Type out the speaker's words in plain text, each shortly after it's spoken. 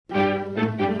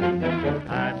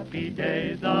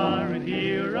days are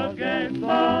here again,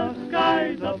 the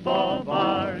skies above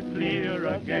are clear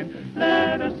again.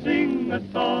 Let us sing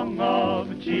a song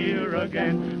of cheer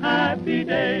again. Happy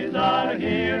days are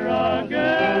here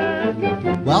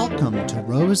again. Welcome to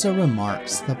Rosa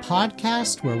Remarks, the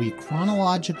podcast where we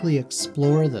chronologically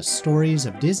explore the stories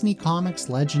of Disney Comics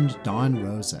legend Don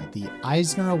Rosa, the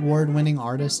Eisner Award-winning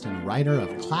artist and writer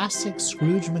of classic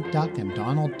Scrooge McDuck and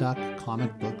Donald Duck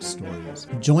comic book stories.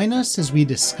 Join us as we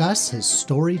discuss his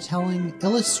storytelling,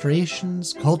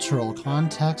 illustrations, cultural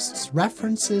contexts,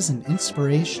 references, and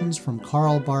inspirations from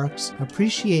Carl Barks,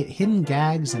 appreciate hidden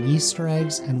gags and Easter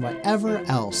eggs, and whatever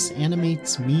else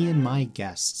animates me and my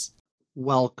guests.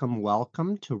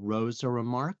 Welcome to Rosa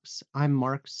Remarks. I'm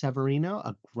Mark Severino,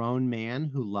 a grown man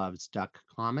who loves Duck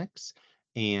comics,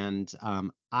 and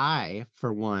I,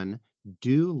 for one,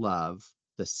 do love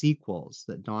the sequels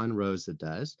that Don Rosa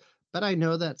does, but I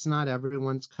know that's not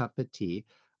everyone's cup of tea.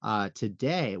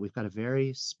 Today, we've got a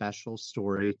very special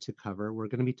story to cover. We're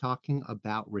going to be talking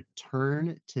about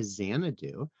Return to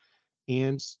Xanadu,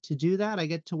 and to do that, I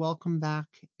get to welcome back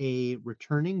a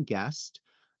returning guest.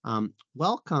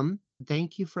 Welcome.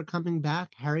 Thank you for coming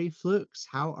back, Harry Fluks.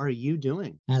 How are you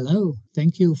doing? Hello.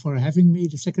 Thank you for having me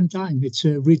the second time. It's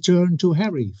a return to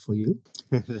Harry for you.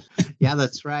 Yeah,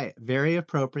 that's right. Very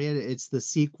appropriate. It's the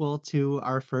sequel to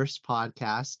our first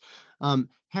podcast.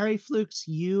 Harry Fluks,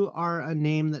 you are a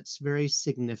name that's very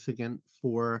significant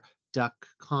for Duck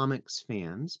Comics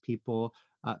fans. People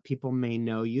may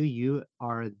know you.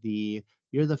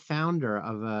 You're the founder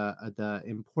of the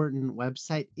important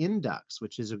website INDUCKS,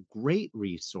 which is a great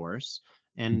resource.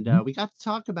 And we got to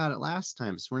talk about it last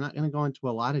time, so we're not going to go into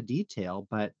a lot of detail.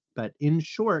 But in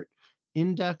short,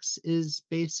 INDUCKS is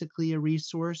basically a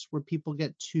resource where people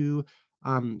get to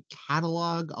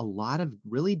catalog a lot of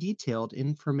really detailed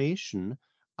information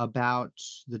about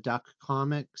the Duck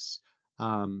comics.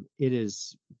 It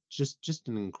is just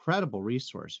an incredible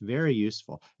resource, very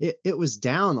useful. It was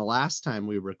down the last time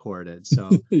we recorded, so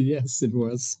yes, it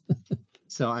was.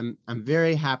 So I'm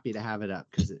very happy to have it up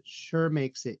because it sure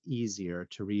makes it easier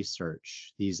to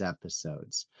research these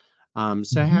episodes.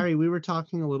 So Harry, we were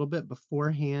talking a little bit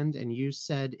beforehand, and you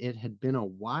said it had been a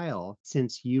while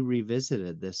since you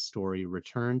revisited this story,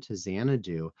 Return to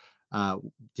Xanadu.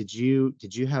 Did you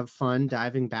have fun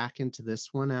diving back into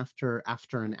this one after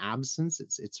an absence?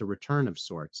 It's a return of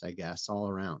sorts, I guess, all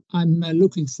around. I'm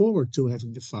looking forward to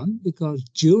having the fun because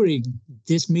during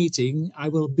this meeting, I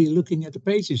will be looking at the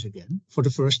pages again for the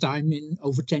first time in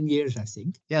over 10 years, I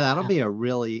think. Yeah, that'll be a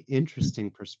really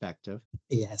interesting perspective.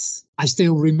 Yes. I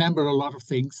still remember a lot of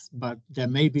things, but there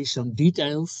may be some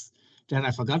details that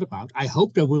I forgot about. I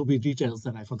hope there will be details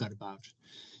that I forgot about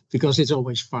because it's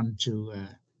always fun to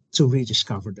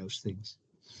rediscover those things.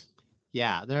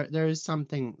 Yeah, there is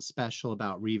something special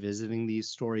about revisiting these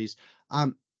stories.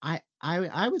 I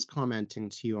was commenting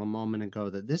to you a moment ago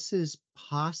that this is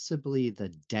possibly the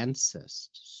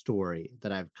densest story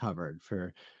that I've covered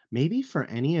for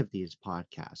any of these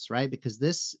podcasts, right? Because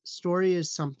this story is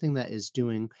something that is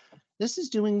doing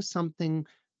something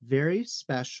very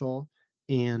special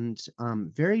and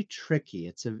very tricky.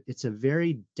 It's a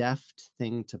very deft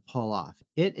thing to pull off.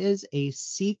 It is a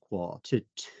sequel to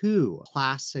two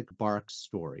classic Barks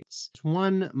stories.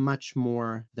 One much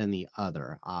more than the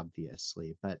other,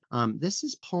 obviously, but this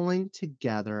is pulling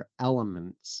together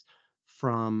elements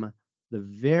from the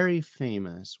very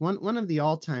famous one of the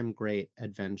all-time great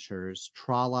adventures,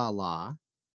 Tra La La,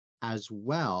 as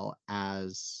well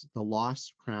as The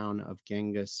Lost Crown of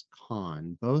Genghis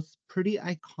Khan, both pretty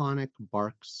iconic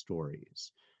Barks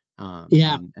stories.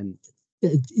 And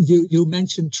you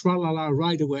mentioned Tra La La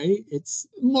right away. It's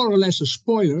more or less a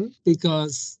spoiler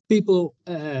because people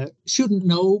shouldn't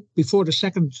know before the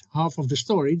second half of the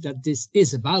story that this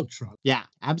is about Tra. Yeah,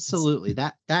 absolutely.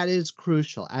 That is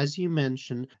crucial. As you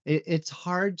mentioned, it's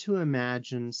hard to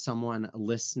imagine someone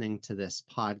listening to this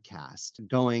podcast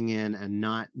going in and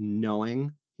not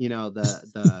knowing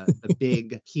the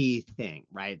big key thing,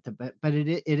 right? But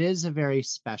it is a very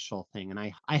special thing, and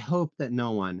I hope that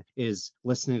no one is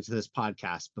listening to this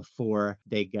podcast before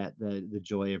they get the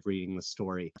joy of reading the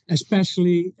story.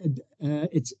 Especially,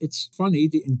 it's funny.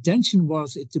 The intention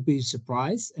was it to be a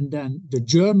surprise, and then the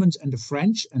Germans and the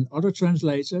French and other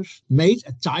translators made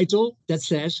a title that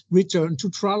says "Return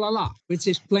to Tra La La," which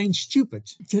is plain stupid.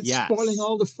 It's spoiling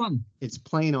all the fun. It's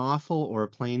plain awful or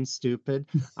plain stupid.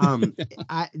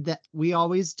 that we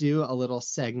always do a little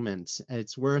segment.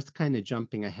 It's worth kind of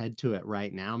jumping ahead to it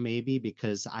right now, maybe,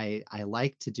 because I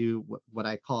like to do what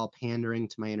I call pandering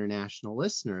to my international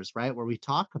listeners, right? Where we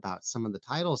talk about some of the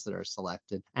titles that are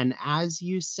selected. And as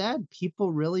you said,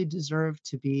 people really deserve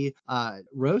to be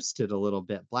roasted a little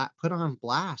bit, put on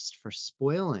blast for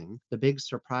spoiling the big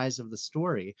surprise of the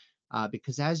story.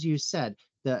 Because as you said,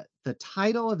 the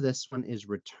title of this one is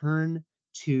Return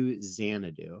to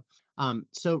Xanadu.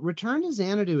 So Return to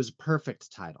Xanadu is a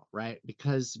perfect title, right?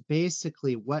 Because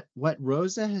basically what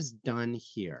Rosa has done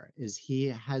here is he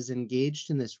has engaged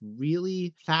in this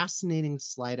really fascinating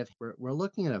sleight of we're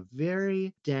looking at a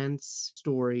very dense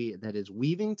story that is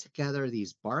weaving together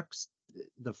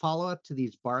the follow-up to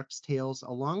these Barks tales,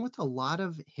 along with a lot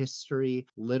of history,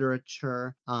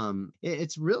 literature.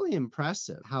 It's really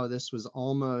impressive how this was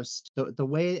almost the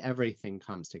way everything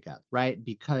comes together, right?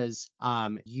 Because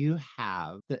you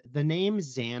have the name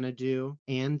Xanadu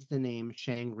and the name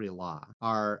Shangri-La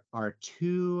are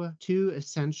two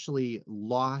essentially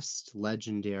lost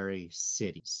legendary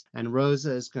cities, and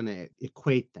Rosa is going to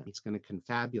equate them. He's going to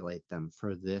confabulate them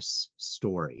for this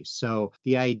story. So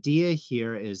the idea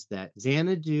here is that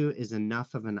Xanadu is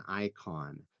enough of an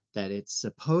icon that it's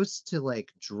supposed to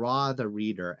like draw the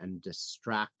reader and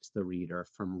distract the reader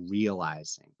from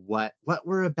realizing what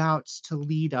we're about to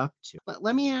lead up to. But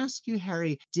let me ask you,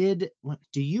 Harry, do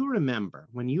you remember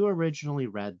when you originally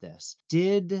read this,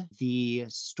 did the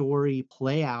story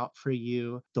play out for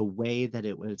you the way that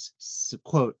it was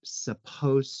quote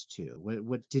supposed to?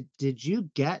 What did you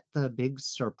get the big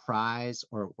surprise,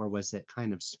 or was it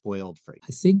kind of spoiled for you?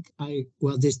 I think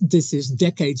this is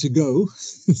decades ago.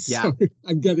 Yeah. Sorry,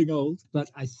 I'm getting old, but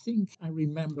I think I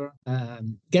remember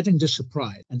getting the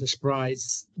surprise, and the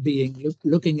surprise being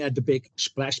looking at the big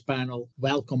splash panel,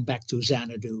 welcome back to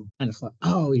Xanadu. And I thought,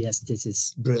 oh yes, this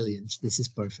is brilliant. This is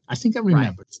perfect. I think I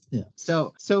remembered. Right. Yeah.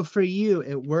 So for you,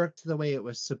 it worked the way it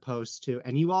was supposed to.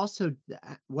 And you also,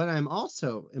 what I'm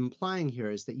also implying here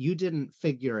is that you didn't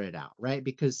figure it out, right?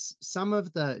 Because some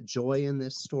of the joy in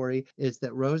this story is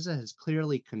that Rosa has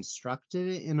clearly constructed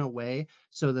it in a way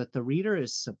so that the reader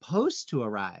is supposed to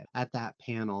arrive at that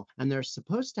panel and they're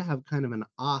supposed to have kind of an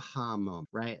aha moment,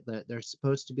 right? That they're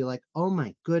supposed to be like, oh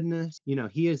my goodness,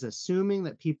 he is assuming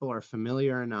that people are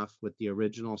familiar enough with the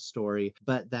original story,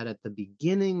 but that at the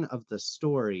beginning of the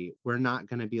story, we're not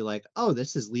going to be like, oh,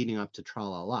 this is leading up to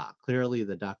tra-la-la. Clearly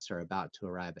the ducks are about to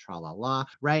arrive at tra-la-la,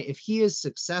 right? If he is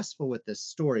successful with this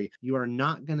story, you are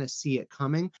not going to see it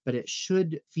coming, but it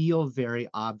should feel very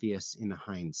obvious in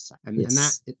hindsight. And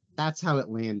that's how it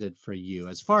landed for you,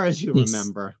 as far as you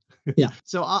remember. Yeah.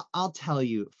 So I'll tell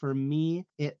you, for me,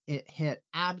 it hit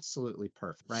absolutely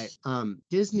perfect, right?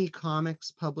 Disney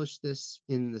Comics published this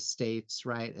in the States,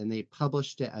 right? And they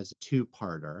published it as a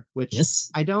two-parter, which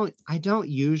I don't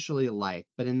usually like,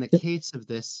 but in the case of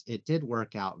this, it did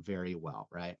work out very well,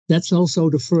 right? That's also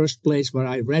the first place where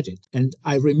I read it. And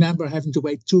I remember having to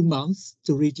wait 2 months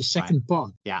to read the second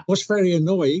part. Yeah. It was very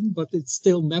annoying, but it's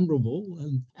still memorable.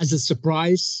 And as a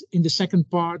surprise, in the second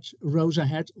part, Rosa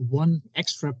had one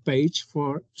extra page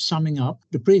for summing up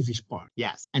the previous part.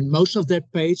 Yes. And most of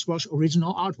that page was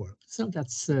original artwork. So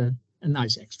that's a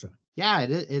nice extra. Yeah,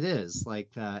 it is.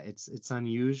 Like it's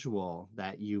unusual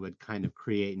that you would kind of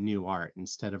create new art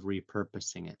instead of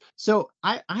repurposing it. So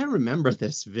I remember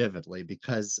this vividly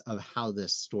because of how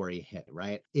this story hit,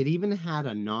 right? It even had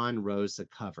a non-Rosa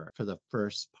cover for the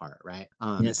first part, right?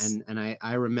 And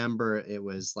I remember it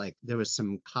was like there was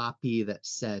some copy that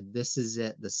said, "This is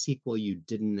it, the sequel you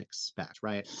didn't expect,"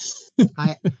 right?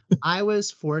 I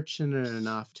was fortunate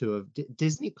enough to have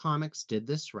Disney Comics did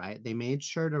this right. They made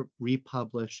sure to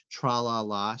republish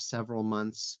Tra-La-La several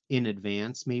months in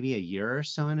advance, maybe a year or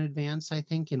so in advance, I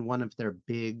think, in one of their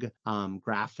big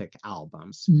graphic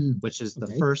albums, which is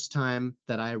the first time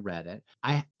that I read it.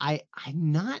 I'm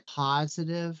not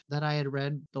positive that I had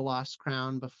read The Lost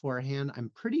Crown beforehand.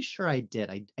 I'm pretty sure I did.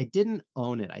 I didn't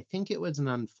own it. I think it was an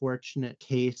unfortunate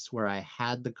case where I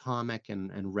had the comic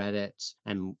and read it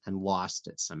and lost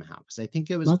it somehow, because I think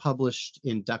it was published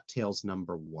in DuckTales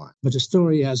 #1. But the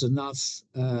story has enough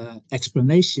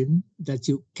explanation that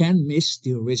you can miss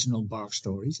the original Bark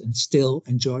stories and still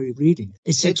enjoy reading.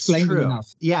 It's explained true.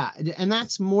 enough. Yeah, and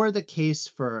that's more the case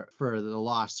for The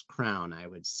Lost Crown, I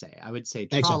would say.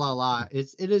 Tra-La-La,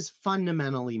 it is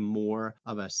fundamentally more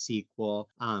of a sequel.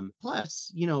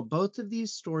 Plus, both of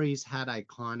these stories had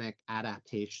iconic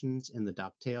adaptations in the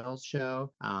DuckTales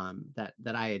show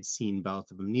that I had seen both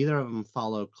of them. Neither of them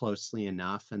follow closely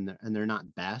enough, and they're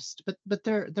not best, but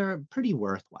they're pretty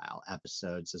worthwhile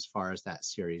episodes as far as that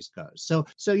series stories goes.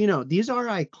 So these are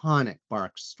iconic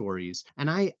Barks stories, and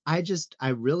I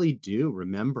really do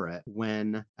remember it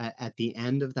when at the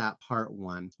end of that part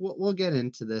one. We'll get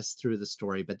into this through the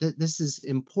story, but this is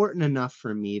important enough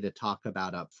for me to talk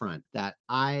about up front that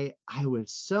I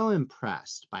was so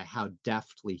impressed by how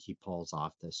deftly he pulls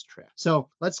off this trick. So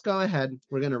let's go ahead.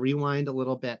 We're going to rewind a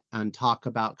little bit and talk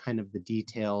about kind of the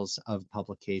details of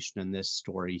publication in this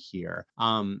story here.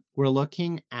 We're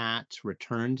looking at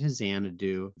Return to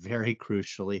Xanadu, very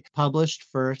crucially, published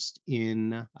first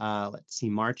in,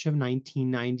 March of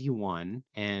 1991,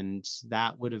 and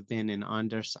that would have been in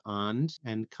Anders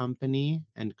And Company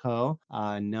and Co.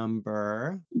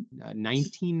 Number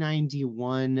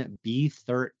 1991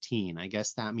 B13. I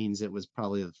guess that means it was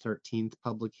probably the 13th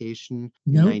publication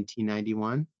in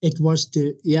 1991. It was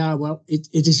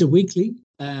it is a weekly,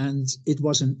 and it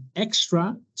was an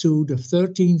extra to the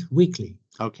 13th weekly.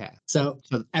 Okay. So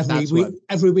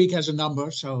every week has a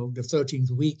number. So the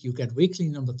 13th week, you get weekly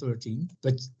number 13.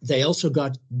 But they also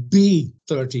got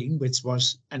B13, which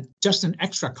was just an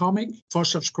extra comic for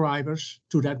subscribers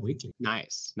to that weekly.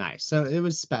 Nice. So it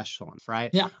was special, right?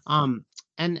 Yeah.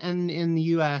 And in the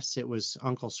U.S., it was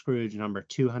Uncle Scrooge number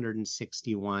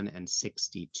 261 and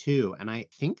 62. And I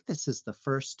think this is the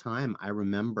first time I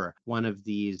remember one of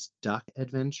these duck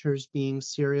adventures being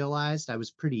serialized. I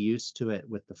was pretty used to it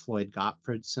with the Floyd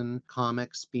Gottfredson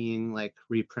comics being like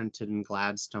reprinted in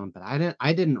Gladstone, but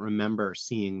I didn't remember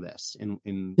seeing this in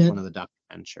one of the duck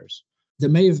adventures. There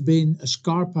may have been a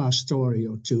Scarpa story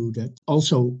or two that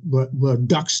also were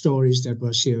duck stories that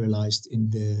were serialized in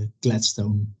the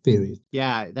Gladstone period.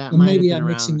 Yeah, that or might maybe have been I'm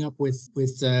around... mixing up with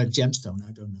Gemstone.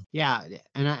 I don't know. Yeah,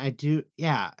 and I do.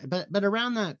 Yeah, but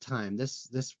around that time, this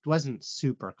wasn't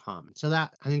super common. So I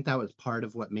think that was part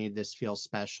of what made this feel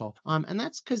special. And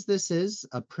that's because this is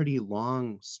a pretty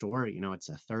long story. It's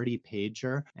a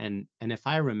 30-pager, and if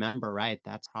I remember right,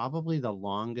 that's probably the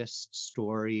longest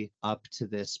story up to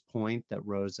this point that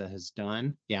Rosa has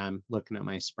done. Yeah, I'm looking at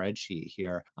my spreadsheet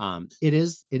here. It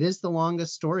is the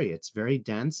longest story. It's very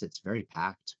dense. It's very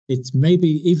packed. It's maybe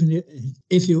even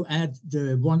if you add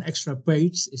the one extra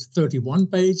page, it's 31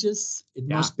 pages. It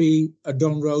must be a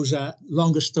Don Rosa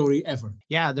longest story ever.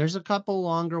 Yeah, there's a couple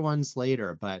longer ones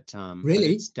later, but really,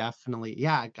 but it's definitely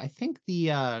I think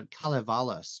the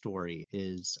Kalevala story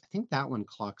is. I think that one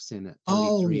clocks in at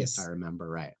 33, yes. if I remember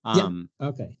right.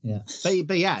 Okay, yeah.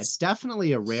 But yeah, it's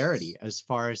definitely a rarity as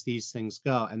far as these things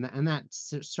go, and that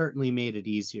certainly made it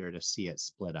easier to see it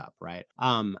split up, right?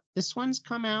 This one's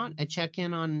come out. I check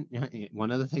in on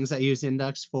one of the things I use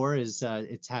INDUCKS for is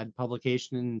it's had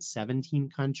publication in 17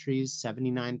 countries,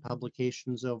 79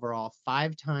 publications overall,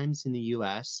 5 times in the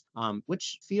US,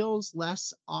 which feels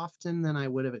less often than I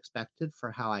would have expected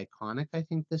for how iconic I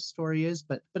think this story is,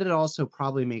 but it also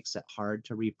probably makes it hard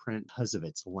to reprint because of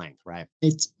its length, right?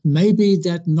 It may be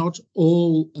that not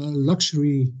all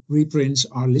luxury reprints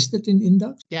are listed in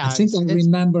INDUCKS. Yeah, I think I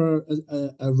remember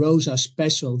a Rosa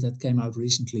special that came out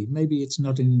recently. Maybe it's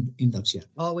not in INDUCKS yet.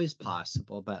 Always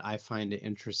possible, but I find it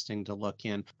interesting to look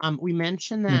in. We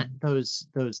mentioned that those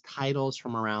titles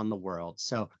from around the world.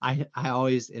 So I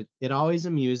always it always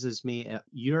amuses me.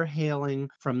 You're hailing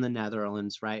from the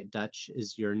Netherlands, right? Dutch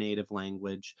is your native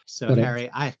language. So Correct. Harry,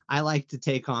 I like to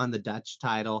take on the Dutch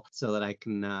title so that I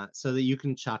can so that you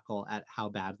can chuckle at how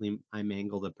badly I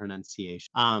mangle the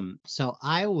pronunciation. So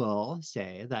I will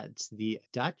say that the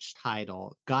Dutch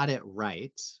title got it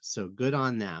right. So good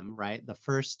on them, right? The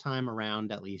first time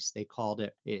around, at least, they called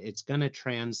it's going to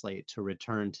translate to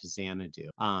Return to Xanadu.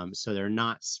 So they're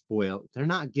not spoiled. They're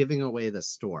not giving away the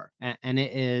store. And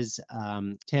it is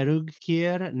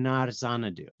Terugkeer naar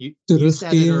Xanadu. You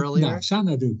said it earlier. Naar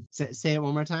Xanadu. Say it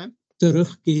one more time.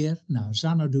 Terugkeer naar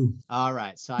Xanadu. All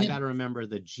right, so I got to remember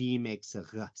the G makes a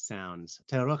R sound.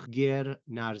 Terugkeer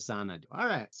naar Xanadu. All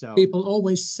right, so people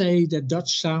always say that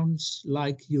Dutch sounds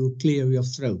like you clear your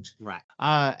throat. Right.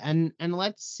 And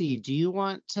let's see. Do you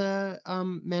want to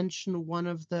mention one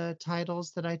of the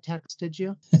titles that I texted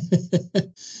you?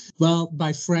 Well,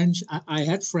 by French, I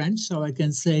had French, so I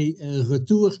can say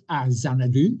Retour à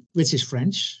Xanadu, which is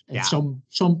French. And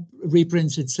some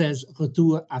reprints it says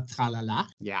Retour à Tralala.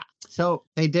 Yeah. So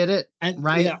they did it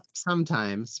right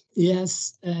sometimes.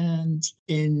 Yes, and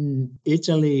in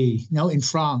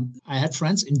France, I had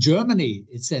France. In Germany,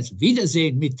 it says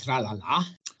Wiedersehen mit Tralala.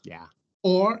 Yeah.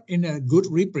 Or in a good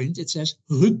reprint, it says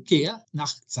Rückkehr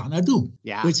nach Xanadu,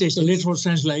 which is a literal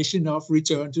translation of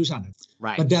Return to Xanadu.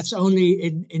 Right. But that's only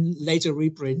in later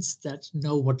reprints that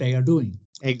know what they are doing.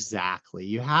 Exactly.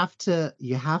 You have to,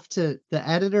 the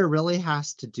editor really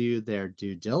has to do their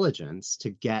due diligence to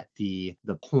get the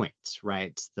point,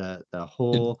 right?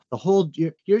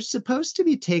 You're supposed to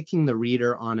be taking the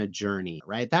reader on a journey,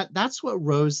 right? That's what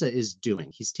Rosa is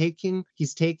doing. He's taking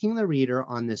the reader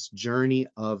on this journey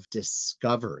of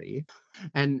discovery,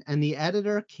 and the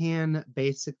editor can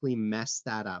basically mess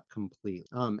that up completely.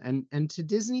 And to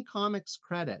Disney Comics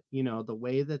credit, the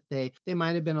way that they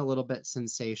might have been a little bit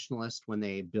sensationalist when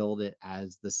they build it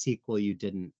as the sequel you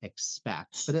didn't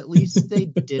expect, but at least they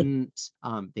didn't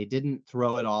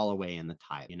throw it all away in the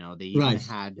title.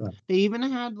 Right. They even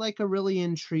had like a really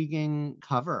intriguing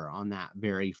cover on that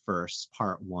very first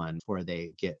part one before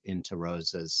they get into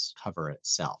Rosa's cover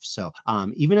itself. So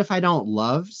even if I don't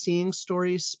love seeing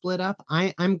stories split up,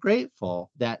 I'm grateful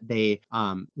that they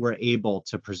were able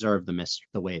to preserve the mystery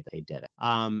the way they did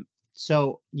it.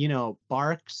 So,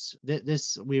 Barks,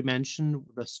 this, we mentioned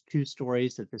the two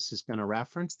stories that this is going to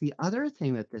reference. The other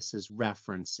thing that this is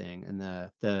referencing, and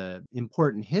the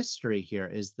important history here,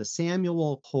 is the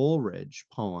Samuel Coleridge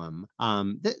poem.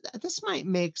 This might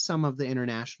make some of the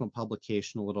international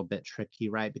publication a little bit tricky,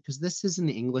 right? Because this is an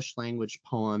English language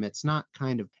poem. It's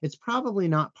probably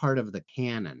not part of the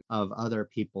canon of other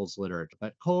people's literature,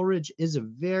 but Coleridge is a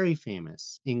very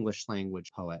famous English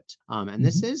language poet. And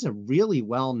this is a really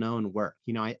well-known work.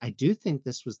 I do think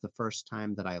this was the first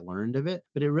time that I learned of it,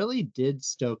 but it really did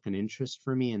stoke an interest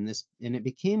for me in this, and it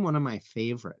became one of my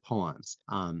favorite poems.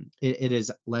 It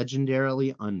is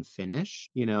legendarily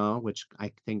unfinished, which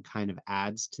I think kind of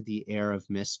adds to the air of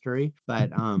mystery,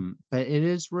 but it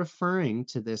is referring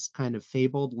to this kind of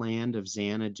fabled land of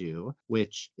Xanadu,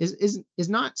 which is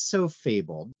not so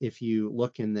fabled. If you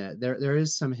look in there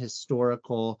is some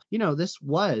historical, this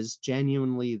was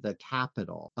genuinely the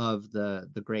capital of the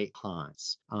great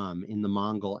Khans in the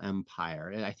Mongol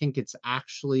Empire. I think it's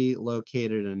actually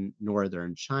located in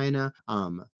northern China,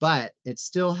 but it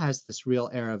still has this real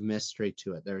air of mystery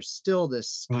to it. There's still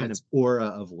this kind of aura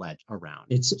of legend around.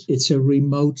 It's a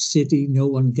remote city. No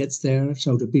one gets there.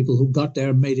 So the people who got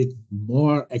there made it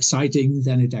more exciting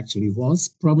than it actually was,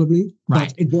 probably. Right.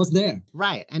 But it was there.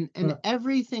 Right. And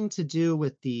everything to do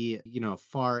with the,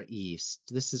 Far East.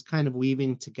 This is kind of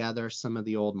weaving together some of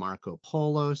the old Marco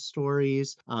Polo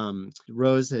stories.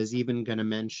 Rosa is even going to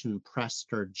mention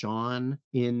Prester John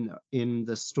in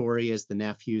the story, as the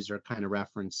nephews are kind of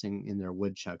referencing in their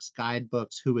Woodchuck's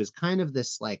guidebooks, who is kind of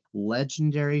this like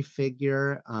legendary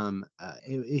figure.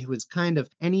 It was kind of,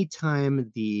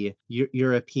 anytime the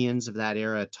Europeans of that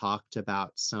era talked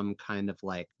about some kind of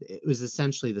like, it was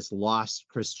essentially this lost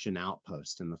Christian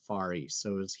outpost in the Far East.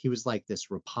 So he was like this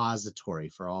repository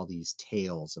for all these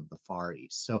tales of the Far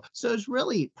East. So it's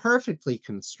really perfectly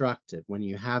constructed when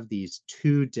you have these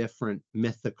two different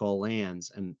mythical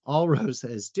lands, and all Rosa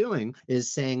is doing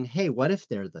is saying, hey, what if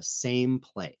they're the same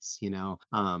place?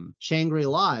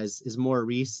 Shangri-La is more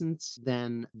recent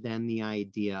than the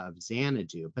idea of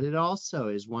Xanadu, but it also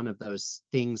is one of those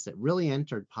things that really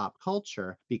entered pop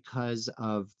culture because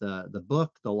of the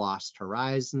book The Lost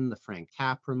Horizon, the Frank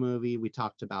Capra movie. We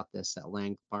talked about this at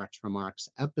length, Bart's Remarks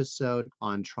episode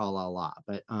on Tra-La-La.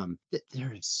 But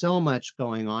there is so much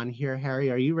going on here,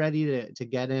 Harry. Are you ready to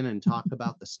get in and talk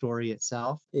about the story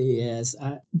itself? Yes.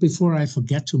 Before I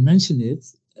forget to mention it,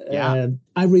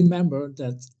 I remember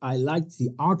that I liked the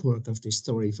artwork of this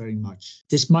story very much.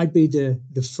 This might be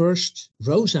the first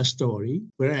Rosa story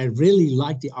where I really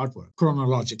liked the artwork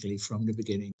chronologically from the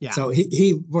beginning. Yeah. So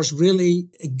he was really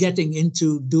getting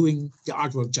into doing the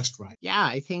artwork just right. Yeah,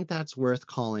 I think that's worth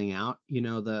calling out.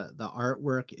 The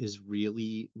artwork is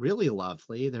really, really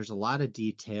lovely. There's a lot of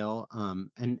detail.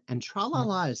 And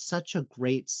Tra-La-La is such a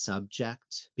great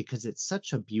subject because it's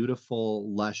such a beautiful,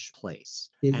 lush place.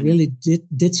 It really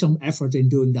did some effort in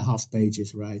doing the half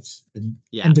pages, right?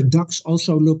 And the ducks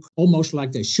also look almost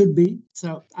like they should be.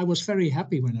 So I was very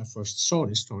happy when I first saw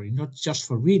this story, not just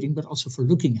for reading, but also for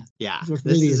looking at it. Yeah, it was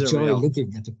really a joy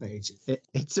looking at the pages.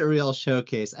 It's a real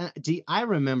showcase. I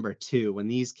remember too when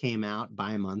these came out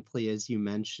bi-monthly, as you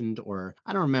mentioned, or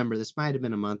I don't remember, this might have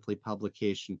been a monthly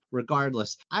publication.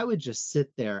 Regardless, I would just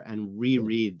sit there and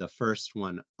reread the first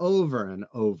one over and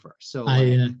over. So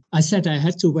I said I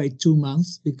had to wait 2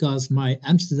 months because my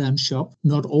Amsterdam shop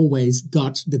not always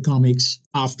got the comics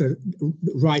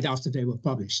right after they were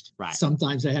published. Right.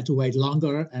 Sometimes I had to wait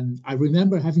longer, and I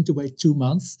remember having to wait 2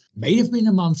 months. May have been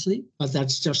a monthly, but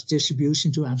that's just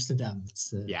distribution to Amsterdam.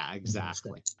 Yeah,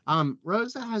 exactly.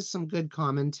 Rosa has some good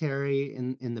commentary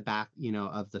in the back,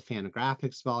 of the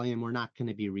Fantagraphics volume. We're not going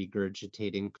to be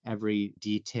regurgitating every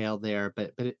detail there,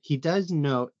 but he does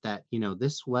note that,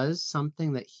 this was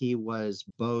something that he was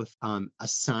both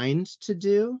assigned to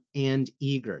do and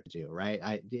eager to do, right?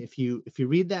 If you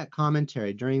read that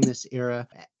commentary during this era,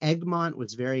 Egmont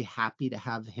was very happy to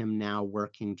have him now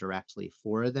working directly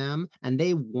for them, and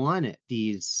they wanted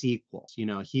these sequels.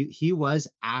 He was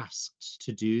asked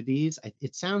to do these.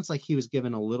 It sounds like he was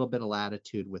given a little bit of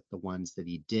latitude with the ones that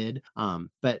he did,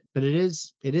 but it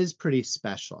is pretty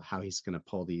special how he's going to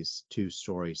pull these two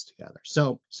stories together.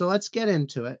 So let's get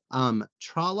into it.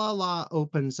 Tra-la-la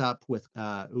opens up with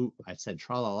I said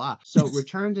tra-la-la. So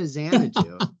Return to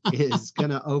Xanadu is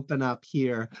going to open up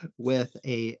here with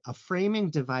a framing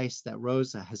device that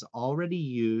Rosa has already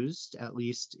used, at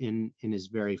least in his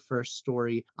very first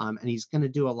story, and he's going to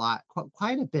do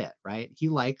quite a bit, right? He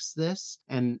likes this,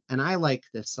 and I like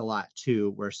this a lot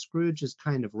too, where Scrooge is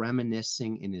kind of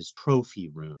reminiscing in his trophy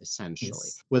room, essentially,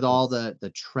 Yes. with all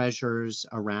the treasures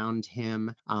around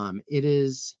him.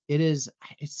 It's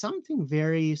something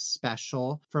very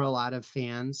special for a lot of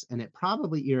fans, and it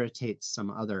probably irritates some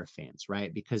other fans,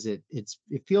 right? Because it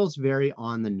feels very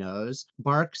on the nose.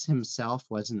 Barks himself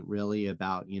wasn't really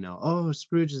about, oh,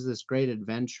 Scrooge is this great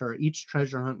adventure. Each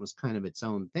treasure hunt was kind of its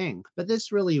own thing. But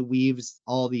this really weaves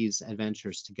all these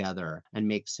adventures together and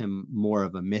makes him more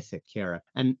of a mythic character.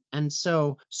 And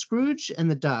so Scrooge and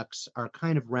the Ducks are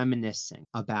kind of reminiscing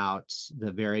about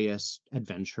the various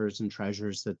adventures and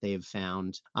treasures that they've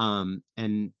found.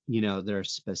 And they're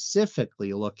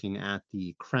specifically looking at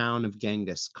the crown of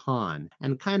Genghis Khan.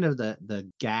 And kind of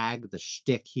the gag, the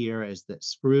shtick here is that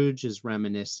Scrooge is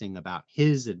reminiscing about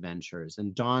his adventures,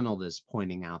 and Donald is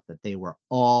pointing out that they were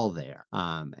all there.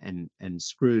 And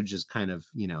Scrooge is kind of,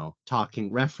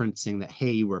 referencing that,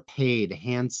 hey, you were paid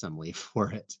handsomely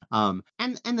for it.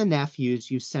 And the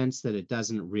nephews, you sense that it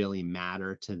doesn't really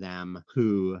matter to them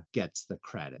who gets the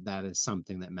credit. That is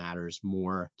something that matters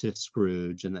more to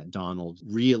Scrooge, and that Donald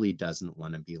really doesn't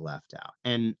want to be left out.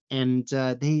 And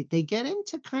they get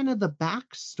into kind of the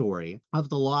backstory of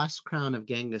the lost crown of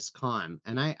Genghis Khan.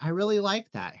 And I really like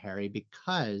that, Harry,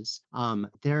 because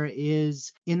there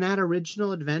is, in that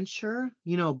original adventure,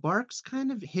 Barks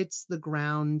kind of hits the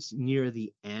ground near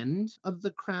the end of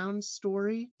the crown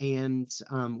story, and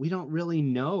we don't really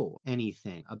know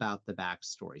anything about the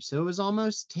backstory. So it was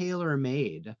almost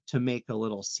tailor-made to make a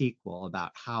little sequel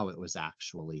about how it was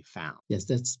actually found. Yes,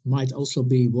 that might also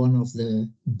be one of the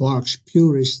Barks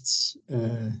purists'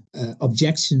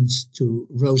 objections to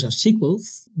Rosa's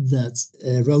sequels, that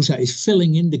Rosa is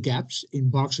filling in the gaps in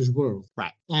Barks's world.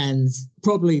 Right. And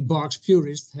probably Barks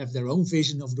purists have their own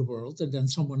vision of the world, and then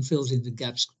someone fills in the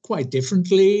gaps quite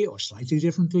differently or slightly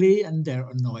differently, and they're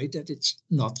annoyed that it's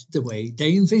not the way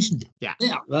they envisioned it. Yeah.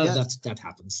 Well, Yeah. that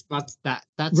happens. But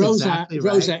that's Rosa, exactly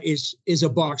right. Rosa is a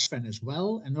Barks fan as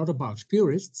well, and not a Barks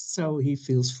purist, so he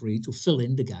feels free to fill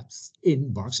in the gaps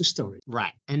in Barks' story.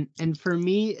 Right. And for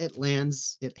me,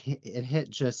 it hit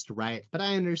just right. But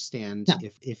I understand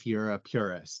if you're a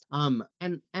purist. And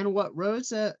what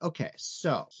Rosa, okay,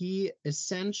 so he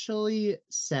essentially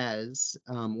says,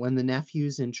 when the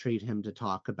nephews entreat him to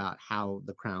talk about how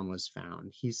the crown was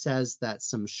found, he says that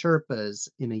some Sherpas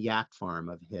in a yak farm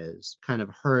of his kind of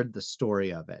heard the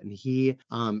story of it.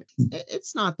 And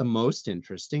it's not the most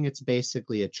interesting. It's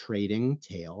basically a trading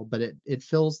tale, but it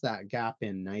fills that gap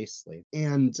in nicely.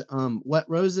 And what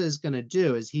Rosa is going to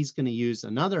do is he's going to use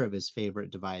another of his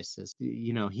favorite devices.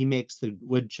 He makes the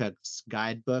Woodchuck's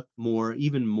guidebook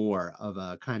even more of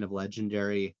a kind of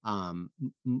legendary,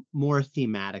 more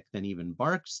thematic than even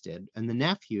Barks did. And the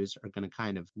nephews are going to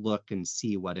kind of look and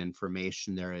see what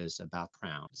information there is about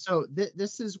crown. So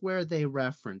this is where they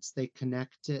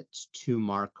connect it to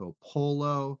Marco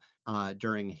Polo,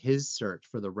 during his search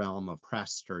for the realm of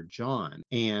Prester John.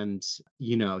 And,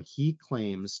 he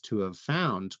claims to have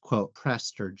found, quote,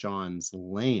 Prester John's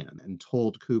land, and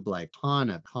told Kublai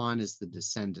Khan. Khan is the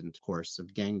descendant, of course,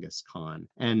 of Genghis Khan.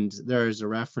 And there's a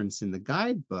reference in the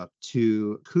guidebook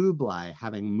to Kublai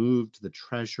having moved the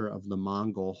treasure of the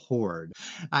Mongol horde.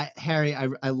 Harry,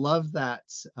 I love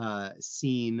that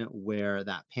scene where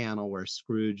that panel where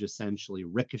Scrooge essentially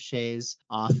ricochets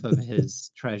off of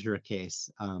his treasure case,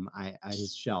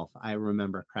 his shelf. I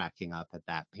remember cracking up at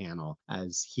that panel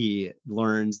as he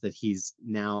learns that he's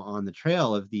now on the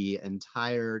trail of the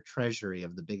entire treasury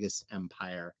of the biggest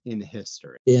empire in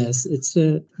history. Yes, it's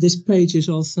this page is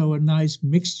also a nice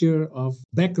mixture of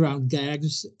background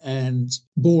gags and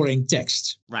boring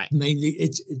text. Right. Mainly,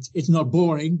 it's not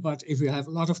boring, but if you have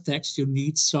a lot of text, you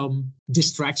need some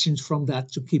distractions from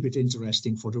that to keep it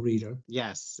interesting for the reader.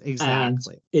 Yes,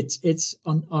 exactly. And it's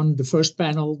on the first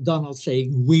panel, Donald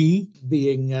saying "we,"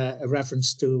 being a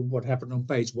reference to what happened on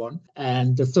page 1,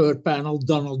 and the third panel,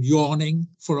 Donald yawning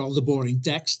for all the boring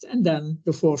text, and then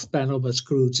the fourth panel where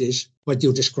Scrooge is what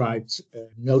you described,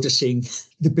 noticing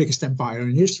the biggest empire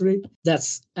in history.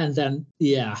 And then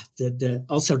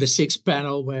also the sixth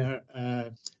panel where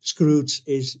Scrooge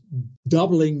is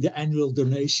doubling the annual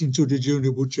donation to the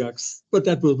junior woodchucks, but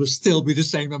that will still be the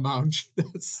same amount.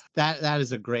 That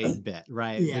is a great bit,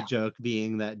 right? Yeah. The joke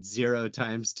being that 0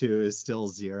 times 2 is still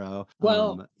 0.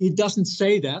 Well, he doesn't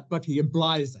say that, but he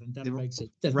implies that, and that makes it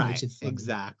funny.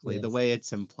 Exactly. Yes. The way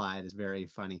it's implied is very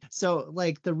funny. So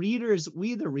like the readers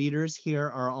here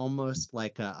are almost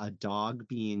like a dog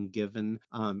being given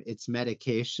its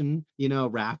medication,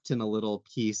 wrapped in a little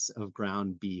piece of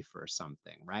ground beef or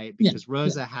something, right? Because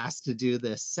Rosa has to do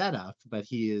this setup, but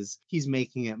he's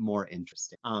making it more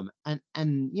interesting.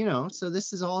 So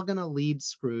this is all going to lead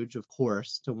Scrooge, of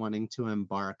course, to wanting to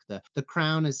embark. The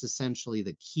crown is essentially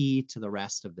the key to the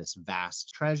rest of this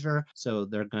vast treasure. So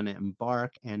they're going to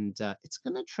embark, and it's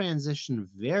going to transition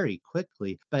very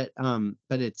quickly, but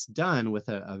it's done with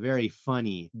a very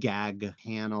funny gag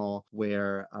panel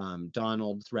where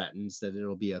Donald threatens that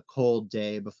it'll be a cold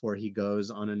day before he goes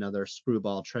on another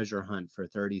screwball treasure hunt for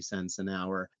 30 cents an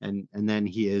hour, and then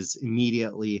he is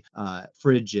immediately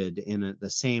frigid in the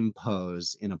same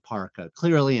pose in a parka,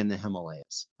 clearly in the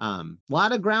Himalayas. A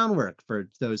lot of groundwork for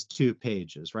those 2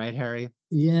 pages, right, Harry?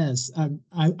 Yes,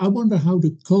 I wonder how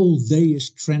the cold day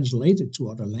is translated to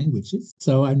other languages.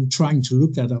 So I'm trying to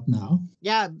look that up now.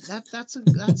 Yeah, that's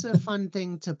a fun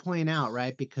thing to point out,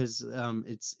 right? Because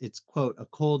it's quote, a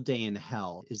cold day in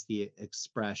hell is the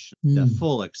expression, the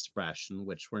full expression,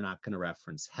 which we're not going to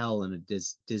reference hell in a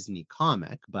Disney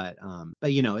comic, but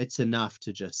it's enough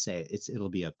to just say it'll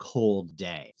be a cold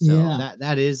day. So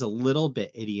that is a little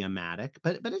bit idiomatic,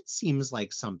 but it seems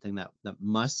like something that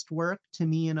must work to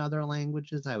me in other languages,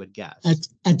 I would guess.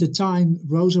 At the time,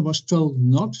 Rosa was told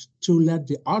not to let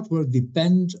the artwork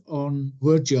depend on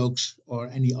word jokes or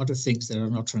any other things that are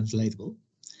not translatable.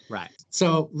 Right.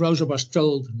 So Rosa was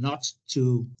told not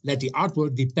to let the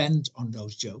artwork depend on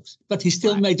those jokes, but he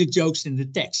still made the jokes in the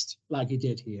text, like he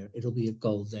did here. It'll be a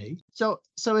cold day.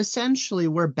 So essentially,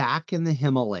 we're back in the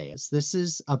Himalayas. This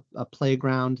is a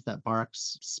playground that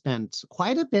Barks spent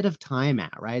quite a bit of time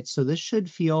at, right? So there's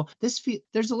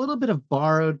a little bit of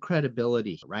borrowed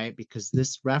credibility, right? Because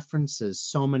this references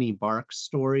so many Barks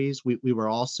stories. We were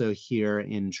also here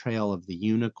in Trail of the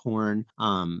Unicorn,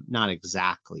 not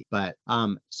exactly, but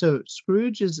so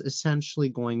Scrooge is essentially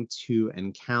going to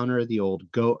encounter the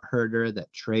old goat herder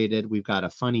that traded. We've got a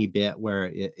funny bit where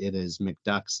it is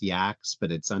McDuck's yaks,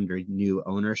 but it's under new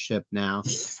ownership now.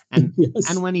 And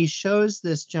and when he shows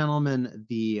this gentleman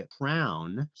the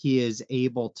crown, he is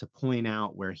able to point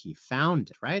out where he found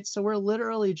it, right? So we're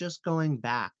literally just going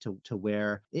back to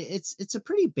where it's a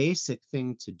pretty basic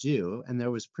thing to do. And there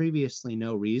was previously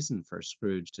no reason for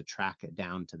Scrooge to track it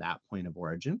down to that point of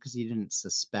origin because he didn't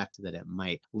suspect that it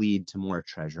might lead to more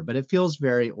treasure, but it feels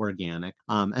very organic.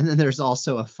 And then there's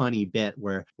also a funny bit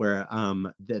where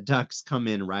the ducks come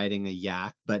in riding a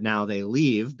yak, but now they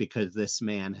leave because this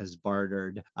man has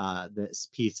bartered this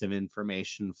piece of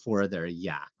information for their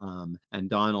yak. And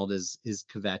Donald is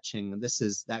kvetching.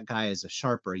 That guy is a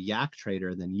sharper yak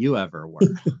trader than you ever were.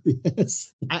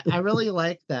 Yes. I really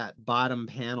like that bottom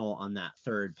panel on that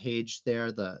 3rd page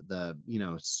there, the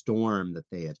storm that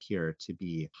they appear to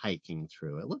be hiking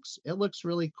through. It looks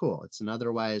really cool. It's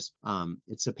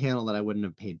it's a panel that I wouldn't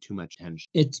have paid too much attention.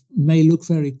 It may look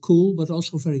very cool, but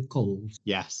also very cold.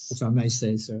 Yes. If I may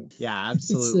say so. Yeah,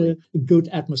 absolutely. It's a good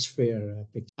atmosphere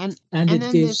picture. And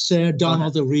it gives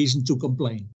Donald a reason to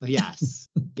complain. Yes.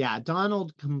 Yeah,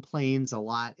 Donald complains a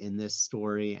lot in this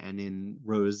story and in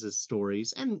Rosa's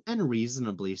stories, and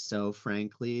reasonably so,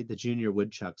 frankly. The junior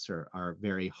woodchucks are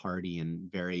very hardy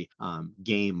and very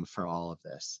game for all of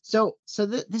this. So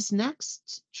this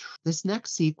next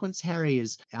sequence, Harry,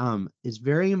 is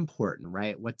very important,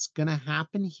 right? What's going to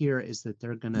happen here is that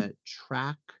they're going to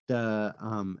track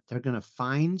they're going to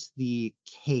find the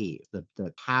cave,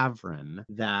 the cavern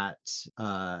that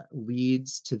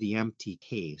leads to the empty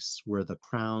case where the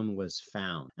crown was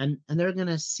found, and they're going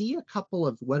to see a couple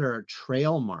of what are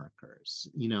trail markers.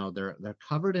 They're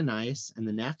covered in ice, and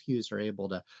the nephews are able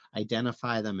to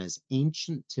identify them as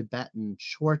ancient Tibetan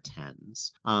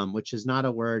chortens, which is not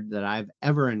a word that I've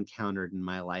ever encountered in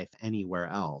my life anywhere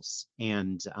else.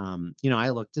 And I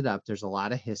looked it up. There's a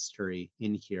lot of history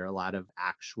in here, a lot of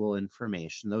actual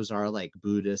information. Those are like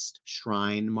Buddhist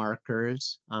shrine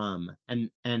markers, and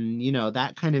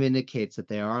that kind of indicates that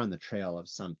they are on the trail of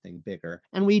something bigger.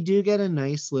 And we do get a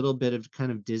nice little bit of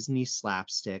kind of Disney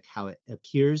slapstick, how it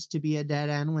appears to be a dead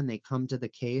end when they come to the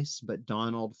case, but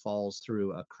Donald falls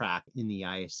through a crack in the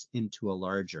ice into a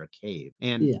larger cave.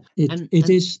 And it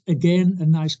is again a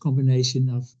nice combination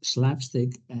of slapstick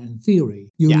slapstick and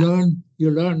theory. You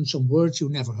learn some words you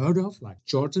never heard of, like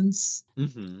Jordan's,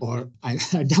 or I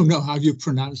don't know how you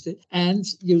pronounced it. And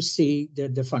you see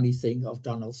the funny thing of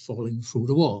Donald falling through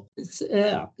the wall.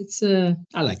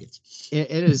 I like it.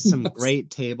 It is some great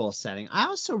table setting. I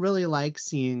also really like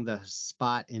seeing the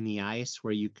spot in the ice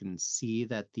where you can see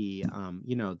that the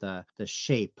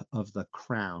shape of the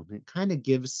crown. It kind of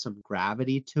gives some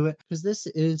gravity to it, because this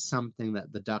is something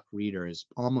that the duck reader is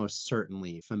almost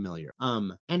certainly familiar.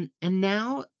 And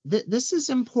now this is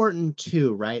important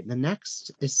too, right? The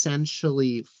next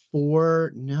essentially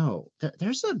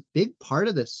there's a big part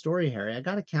of this story, Harry. I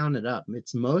got to count it up.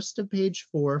 It's most of page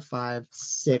 4, 5,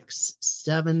 6,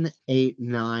 7, 8,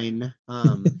 9.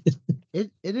 It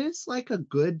is like a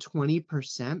good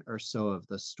 20% or so of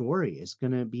the story is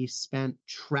going to be spent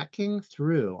trekking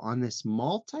through on this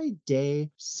multi-day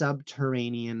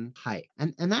subterranean hike.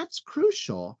 And that's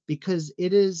crucial because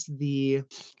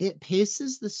it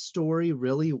paces the story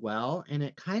really well, and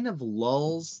it kind of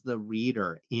lulls the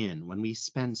reader in when we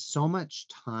spend so much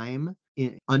time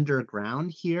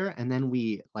underground here, and then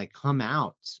we like come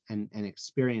out and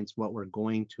experience what we're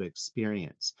going to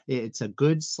experience. It's a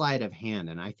good sleight of hand,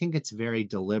 and I think it's very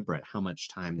deliberate how much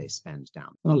time they spend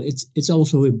down. Well, it's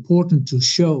also important to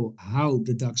show how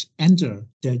the ducks enter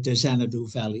the Xanadu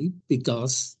Valley,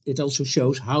 because it also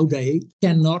shows how they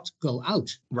cannot go out.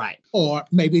 Right. Or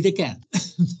maybe they can.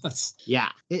 Yeah,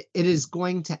 it is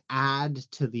going to add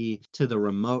to the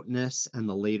remoteness and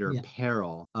the later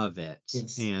peril of it.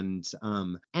 Yes.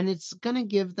 And it's going to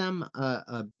give them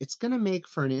it's going to make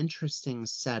for an interesting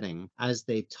setting as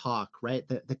they talk, right?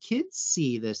 The kids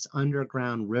see this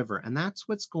underground river, and that's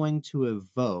what's going to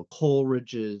evoke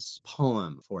Coleridge's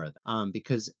poem for them.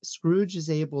 Because Scrooge is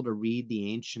able to read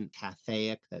the ancient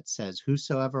Cathaic that says,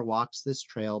 "Whosoever walks this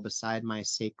trail beside my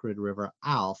sacred river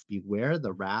Alf, beware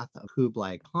the wrath of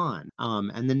Kublai Khan."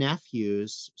 And the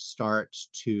nephews start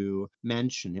to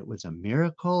mention it was a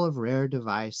miracle of rare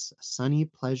device, a sunny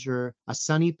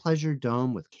pleasure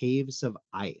dome with caves of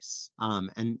ice.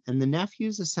 And the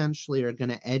nephews essentially are going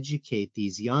to educate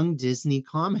these young Disney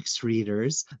comics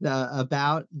readers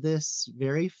about this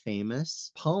very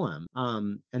famous poem.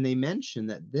 And they mention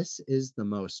that this is the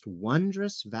most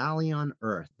wondrous valley on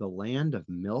earth, the land of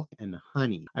milk and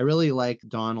honey. I really like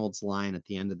Donald's line at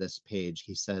the end of this page.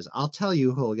 He says, "I'll tell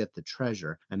you who'll get the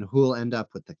treasure and who'll end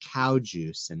up with the cow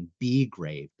juice and bee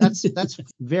grave." That's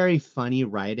very funny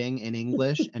writing in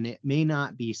English, and it may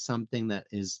not be something that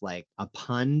is like a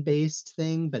pun-based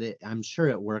thing, but I'm sure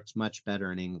it works much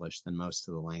better in English than most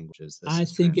of the languages. I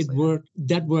think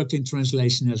that worked in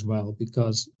translation as well,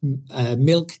 because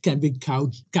milk can be cow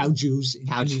juice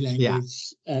in any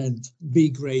language, and bee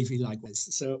gravy likewise.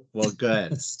 So well,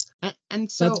 good. And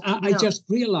so I just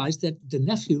realized that the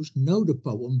nephews know the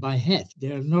poem by head.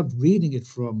 They're not reading it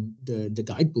from the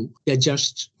guidebook. They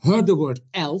just heard the word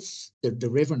elf, the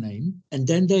river name, and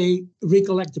then they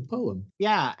recollect the poem.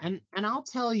 Yeah, and I'll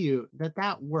tell you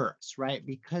that works, right?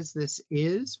 Because he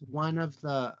is one of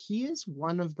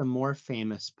the more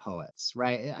famous poets,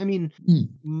 right? I mean,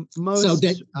 most. So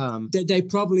they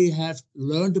probably have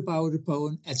learned about the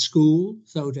poem at school,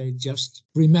 so they just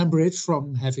remember it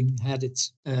from having had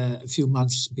it a few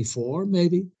months before,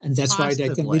 maybe, and that's Possibly. why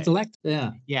they can recollect.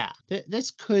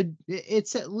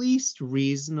 It's at least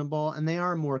reasonable, and they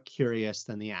are more curious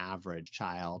than the average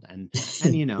child, and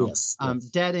yes.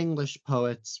 Dead English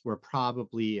poets were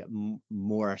probably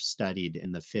more studied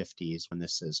in the 50s when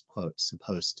this is, quote,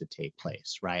 supposed to take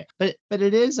place, right? But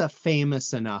it is a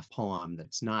famous enough poem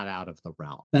that's not out of the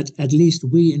realm. But at least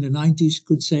we in the 90s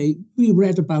could say we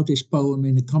read about this poem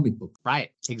in a comic book.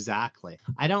 Right, exactly.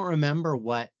 I don't remember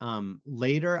what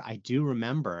later. I do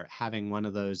remember having one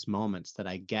of those moments that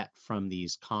I get from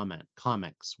these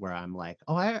comics where I'm like,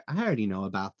 oh, I already know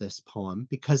about this poem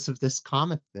because of this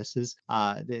comic. This is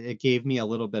it gave me a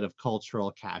little bit of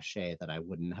cultural cachet that I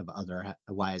wouldn't have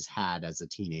otherwise had as a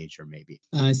teenager, maybe.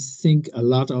 I think a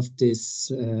lot of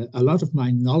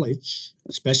my knowledge,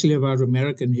 especially about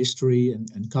American history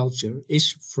and culture,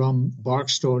 is from Bark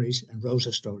stories and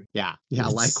Rosa stories. Yeah,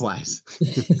 likewise.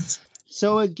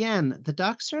 So again, the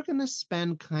ducks are going to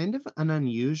spend kind of an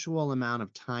unusual amount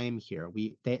of time here.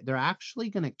 They're actually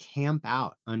going to camp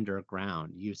out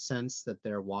underground. You sense that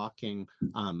they're walking.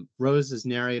 Rosa's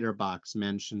narrator box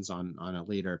mentions on a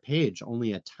later page,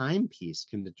 only a timepiece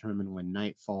can determine when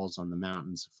night falls on the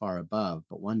mountains far above,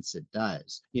 but once it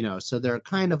does, so they're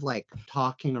kind of like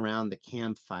talking around the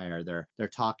campfire. They're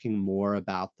talking more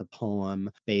about the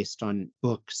poem based on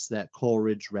books that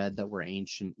Coleridge read that were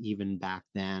ancient even back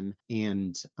then.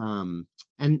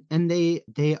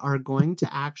 they are going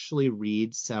to actually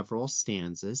read several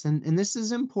stanzas, and this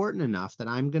is important enough that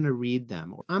I'm going to read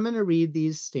them. I'm going to read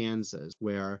these stanzas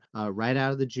where right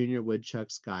out of the Junior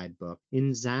Woodchuck's guidebook.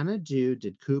 In Xanadu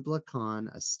did Kubla Khan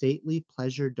a stately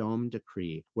pleasure dome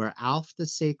decree, where Alf the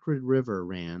sacred river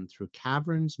ran through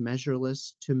caverns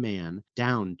measureless to man,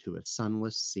 down to a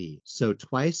sunless sea. So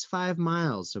twice 5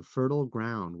 miles of fertile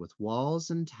ground with walls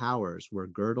and towers were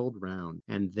girdled round,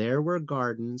 and there were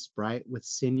gardens bright with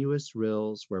sinuous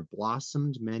rills, where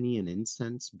blossomed many an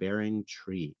incense-bearing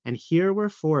tree. And here were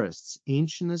forests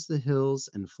ancient as the hills,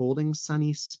 enfolding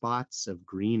sunny spots of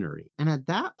greenery. And at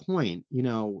that point,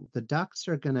 the ducks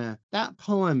are that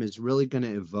poem is really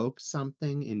gonna evoke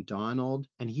something in Donald,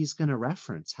 and he's gonna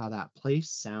reference how that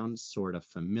place sounds sort of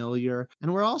familiar.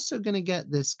 And we're also gonna get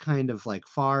this kind of like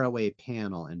faraway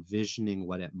panel envisioning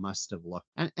what it must have looked.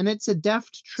 And it's a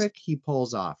deft trick he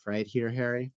pulls off right here,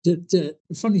 Harry. The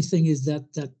funny thing is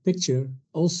that picture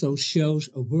also shows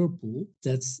a whirlpool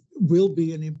that will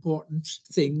be an important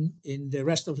thing in the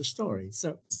rest of the story.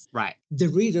 So right, the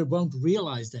reader won't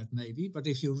realize that maybe, but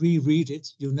if you reread it,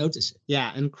 you'll notice it.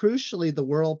 Yeah, and crucially, the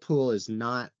whirlpool is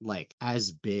not like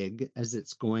as big as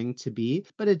it's going to be,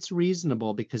 but it's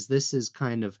reasonable because this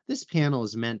panel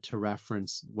is meant to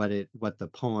reference what the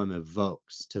poem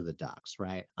evokes to the ducks,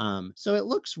 right? So it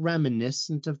looks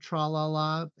reminiscent of Tra La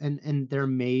La, and there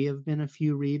may have been a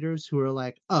few readers who are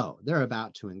like, oh, they're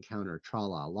about to encounter Tra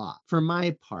La La. For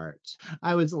my part,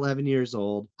 I was 11 years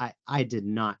old. I did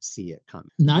not see it coming.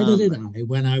 Neither did I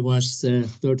when I was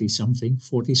 30-something,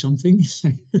 40-something.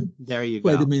 There you go.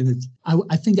 Wait a minute.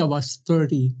 I think I was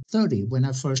 30 when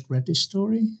I first read this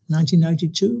story,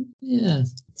 1992. Yeah,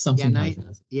 something like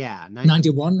that. Yeah.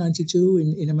 91,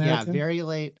 92 in America. Yeah, very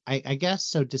late. I guess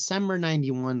so. December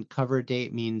 91 cover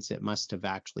date means it must have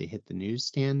actually hit the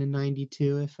newsstand in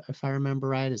 92, if I remember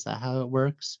right. Is that how it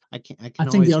works? I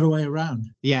think the other way around.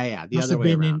 Yeah, the must other way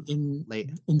have been around.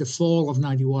 In the fall of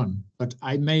 91, but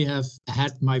I may have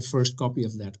had my first copy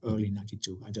of that early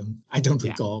 92. I don't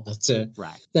recall, but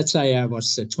right. Let's say I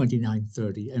was 29,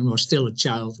 30 and was still a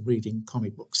child reading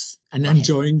comic books and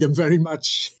enjoying them very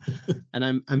much. And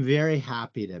I'm very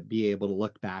happy to be able to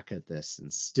look back at this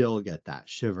and still get that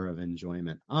shiver of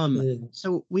enjoyment.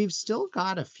 So we've still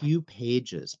got a few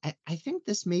pages. I think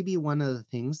this may be one of the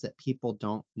things that people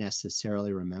don't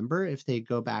necessarily remember if they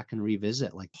go back and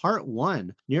revisit. Like part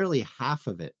 1, nearly half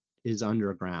of it is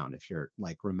underground, if you're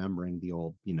like remembering the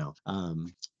old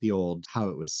how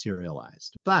it was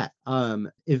serialized. But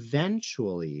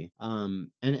eventually, and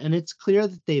it's clear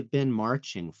that they've been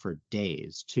marching for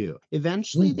days too.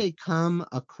 Eventually they come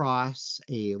across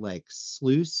a like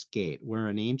sluice gate where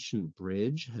an ancient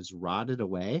bridge has rotted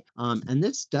away. And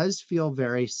this does feel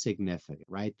very significant,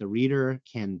 right? The reader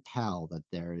can tell that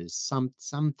there is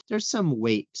there's some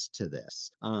weight to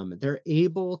this. They're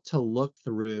able to look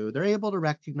through, they're able to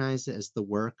recognize it as the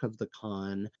work of the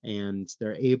Khan, and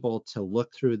they're able to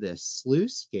look through this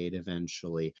sluice gate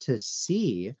eventually to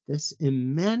see this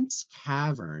immense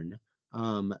cavern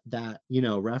that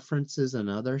references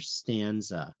another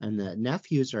stanza, and the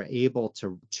nephews are able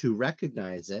to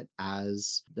recognize it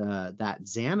as that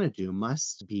Xanadu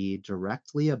must be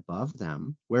directly above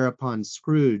them, whereupon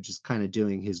Scrooge is kind of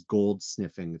doing his gold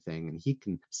sniffing thing, and he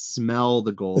can smell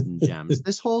the golden gems.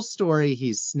 This whole story,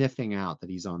 he's sniffing out that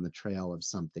he's on the trail of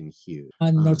something huge.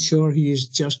 I'm not sure he is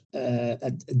just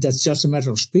that's just a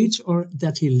matter of speech, or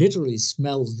that he literally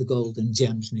smells the golden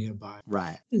gems nearby.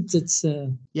 Right. It's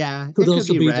yeah. Could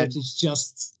also be that he's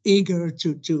just eager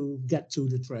to get to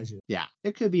the treasure. Yeah,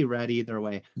 it could be read either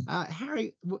way.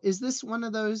 Harry, is this one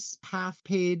of those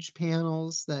half-page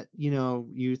panels that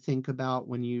you think about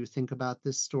when you think about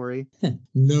this story?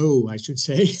 No, I should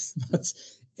say, but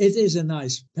it is a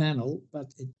nice panel,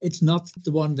 but it's not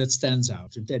the one that stands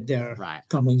out. They're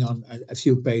coming on a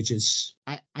few pages.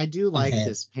 I do like ahead.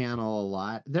 this panel a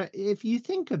lot. If you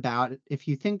think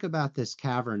about this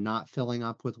cavern not filling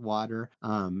up with water,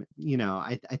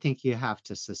 I think you have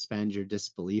to suspend your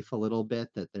disbelief a little bit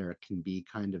that there can be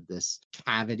kind of this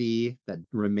cavity that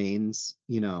remains,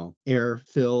 air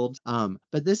filled.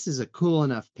 But this is a cool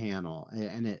enough panel,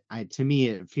 and to me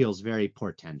it feels very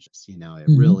portentous. It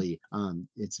really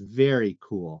it's very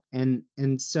cool. And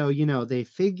so they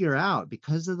figure out,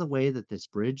 because of the way that this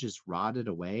bridge is rotted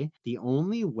away, the only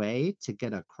only way to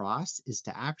get across is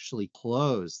to actually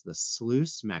close the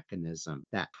sluice mechanism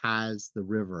that has the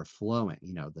river flowing,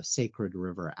 the sacred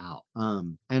river out.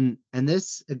 And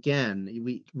this again,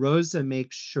 Rosa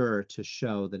makes sure to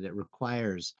show that it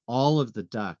requires all of the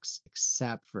ducks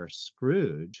except for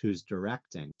Scrooge, who's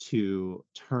directing, to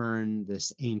turn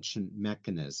this ancient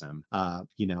mechanism,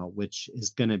 which is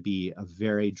going to be a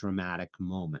very dramatic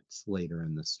moment later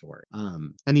in the story.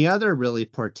 And the other really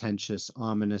portentous,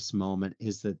 ominous moment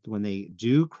is that when they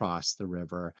do cross the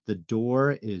river, the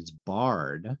door is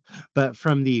barred, but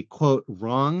from the quote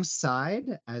wrong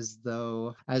side, as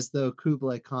though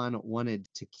Kublai Khan wanted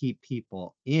to keep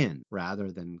people in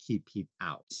rather than keep people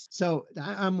out. So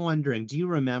I'm wondering, do you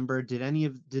remember,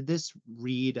 did this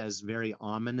read as very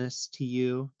ominous to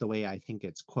you, the way I think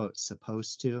it's quote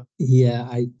supposed to? Yeah,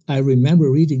 I remember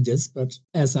reading this, but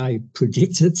as I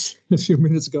predicted a few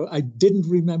minutes ago, I didn't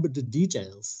remember the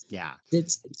details. Yeah.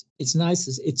 It's nice.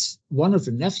 It's one of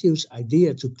the nephew's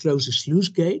idea to close a sluice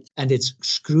gate, and it's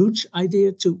Scrooge's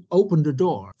idea to open the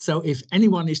door. So if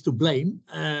anyone is to blame,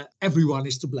 everyone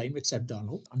is to blame except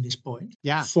Donald on this point.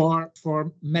 Yeah.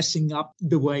 For messing up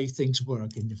the way things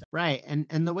work in the family. Right.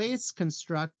 And the way it's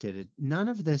constructed, none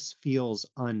of this feels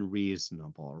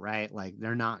unreasonable, right? Like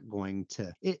they're not going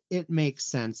to, it makes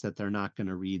sense that they're not going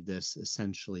to read this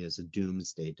essentially as a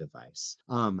doomsday device.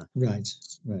 Right.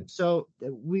 So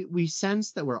we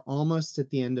sense that we're almost at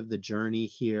the end of the journey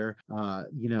here.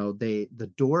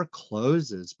 The door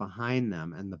closes behind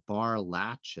them and the bar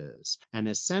latches, and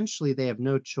essentially they have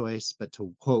no choice but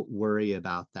to quote worry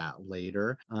about that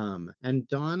later. And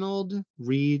Donald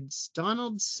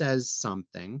says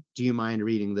something. Do you mind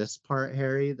reading this part,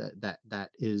 Harry? That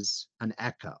is an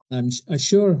echo. I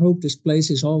sure hope this place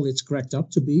is all it's cracked up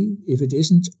to be. If it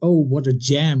isn't, oh, what a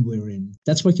jam we're in.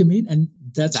 That's what you mean? And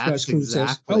that's where Scrooge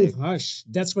exactly. says, oh, hush,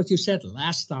 that's what you said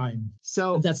last time.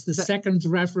 So and that's the second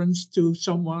reference to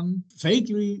someone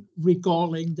vaguely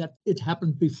recalling that it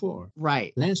happened before.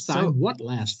 Right. Last time? What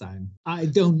last time? I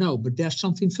don't know, but there's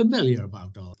something familiar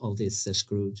about all this,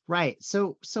 Scrooge. Right.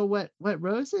 So what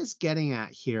Rosa is getting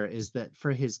at here is that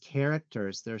for his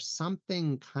characters, there's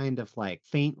something kind of like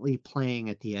faintly playing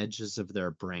at the edges of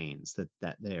their brains,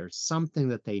 that there's something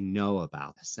that they know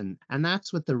about this. And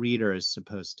that's what the reader is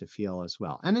supposed to feel as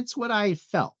well. And it's what I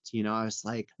felt, I was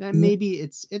like, maybe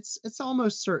it's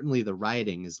almost certainly the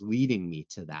writing is leading me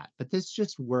to that, but this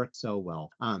just works so well.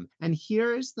 And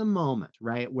here is the moment,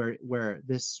 right, where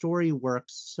this story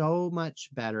works so much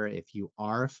better if you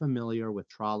are familiar with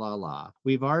Tra La La.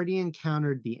 We've already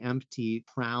encountered the empty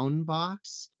crown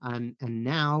box, and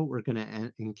now we're going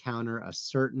to encounter a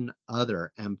certain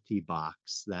other empty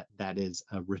box that is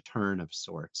a return of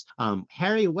sorts.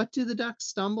 Harry, what do the ducks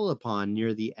stumble upon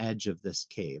near the edge of this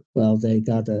cave? Well, they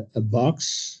got a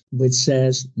box which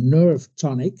says nerve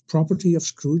tonic, property of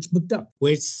Scrooge McDuck,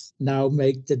 which now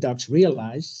make the ducks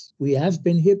realize we have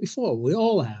been here before. We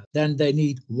all have. Then they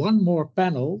need one more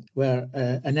panel where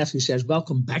a nephew says,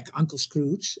 welcome back, Uncle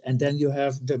Scrooge. And then you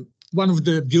have one of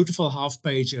the beautiful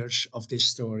half-pagers of this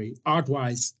story,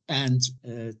 art-wise and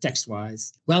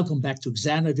text-wise. Welcome back to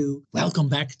Xanadu. Welcome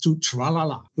back to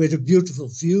Tra-la-la, with a beautiful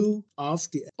view of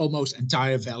the almost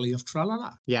entire valley of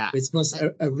Tra-la-la. Yeah. It was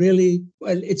a really,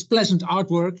 it's pleasant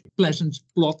artwork, pleasant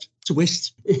plot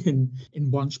twist in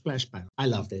one splash panel. I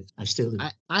loved it. I still do.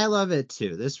 I love it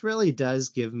too. This really does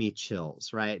give me chills,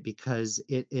 right? Because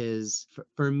it is,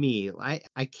 for me,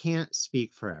 I can't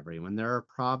speak for everyone. There are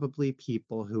probably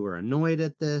people who are annoyed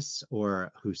at this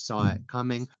or who saw it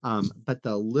coming. But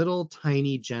the little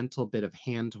tiny gentle bit of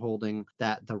hand holding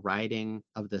that the writing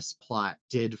of this plot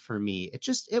did for me,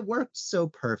 it worked so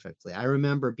perfectly. I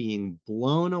remember being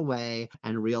blown away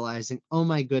and realizing, oh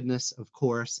my goodness, of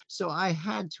course. So I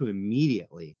had to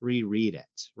immediately reread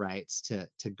it, right? To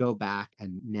go back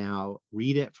and now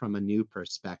read it from a new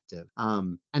perspective.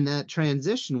 And that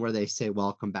transition where they say,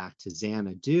 welcome back to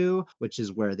Xanadu, which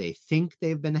is where they think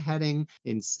they've been heading.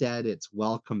 Instead, it's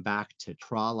welcome back to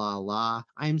Tra-la-la.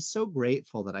 I'm so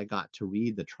grateful that I got to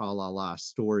read the Tra-la-la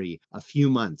story a few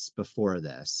months before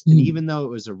this. And even though it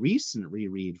was a recent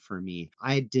reread for me,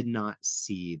 I did not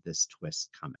see this twist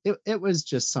coming. It was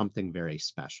just something very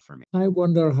special for me. I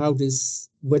wonder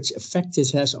which effect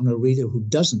this has on a reader who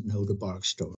doesn't know the Bark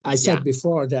story. I said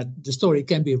before that the story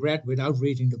can be read without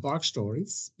reading the Bark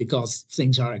stories because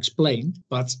things are explained,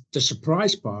 but the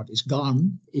surprise part is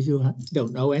gone if you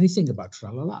don't know anything about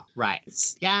Tra-la-la. Right.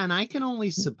 Yeah, and I can only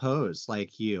suppose,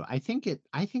 like you, I think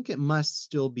it must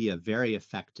still be a very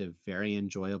effective, very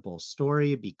enjoyable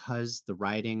story because the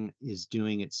writing is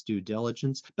doing its due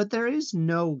diligence, but there is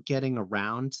no getting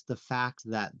around the fact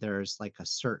that there's like a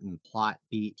certain plot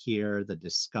beat here, the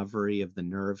discovery of the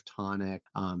nerve tonic.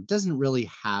 Doesn't really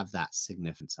have that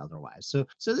significance otherwise.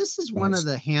 So this is one of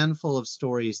the handful of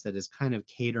stories that is kind of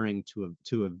catering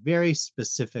to a very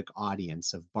specific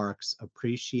audience of Barks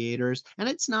appreciators, and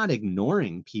it's not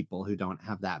ignoring people who don't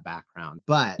have that background,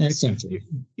 but exactly.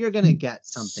 you're going to get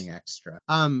something extra.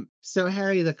 So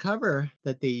Harry, the cover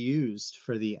that they used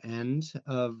for the end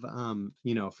of,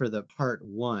 for the part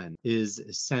 1 is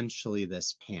essentially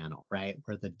this panel, right?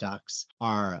 Where the ducks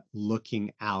are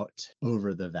looking out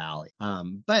over the valley.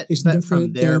 But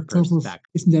from their perspective.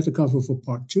 Isn't that the cover for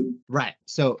part 2? Right.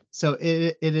 So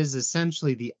it is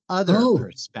essentially the other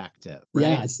perspective, right?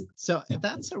 Yeah, So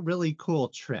that's a really cool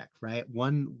trick, right?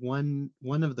 One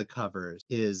of the covers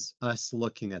is us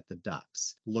looking at the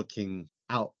ducks, looking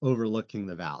out, overlooking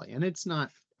the valley. And it's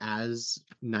not as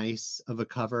nice of a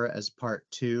cover as part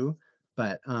 2,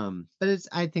 but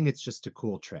I think it's just a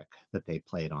cool trick that they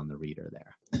played on the reader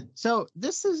there. So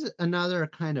this is another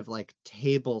kind of like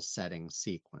table setting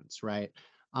sequence, right?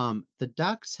 The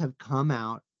ducks have come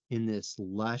out in this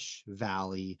lush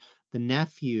valley. The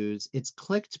nephews, it's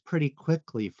clicked pretty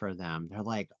quickly for them. They're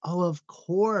like, oh, of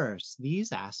course,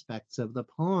 these aspects of the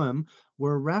poem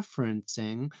were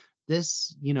referencing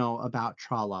this, about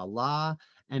tra-la-la.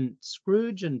 And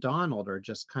Scrooge and Donald are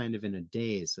just kind of in a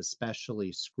daze,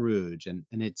 especially Scrooge. And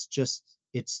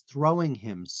it's throwing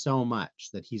him so much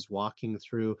that he's walking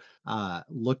through,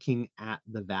 looking at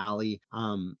the valley.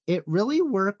 It really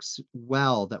works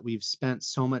well that we've spent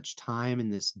so much time in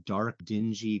this dark,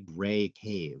 dingy, gray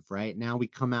cave, right? Now we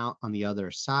come out on the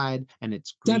other side and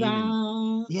it's green.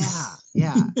 Ta-da!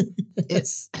 Yeah.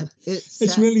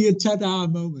 It's really a ta-da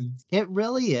moment. It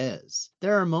really is.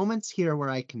 There are moments here where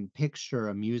I can picture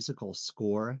a musical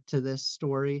score to this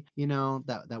story,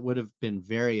 that would have been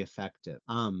very effective.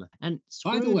 And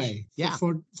Scrooge, by the way,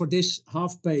 for this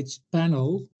half-page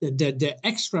panel, the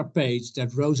extra page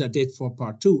that Rosa did for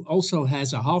part 2 also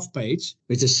has a half page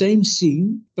with the same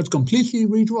scene, but completely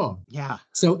redrawn. Yeah.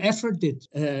 So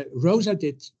Rosa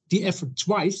did the effort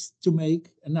twice to make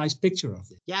a nice picture of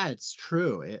it. Yeah, it's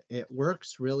true. It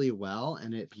works really well,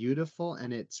 and it's beautiful,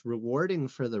 and it's rewarding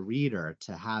for the reader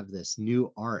to have this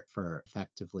new art for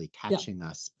effectively catching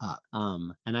us up.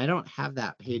 And I don't have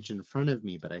that page in front of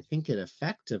me, but I think it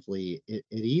effectively,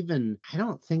 I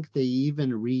don't think they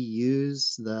even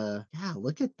reuse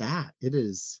look at that. It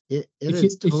is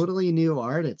totally new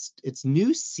art. It's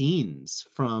new scenes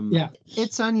from,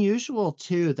 it's unusual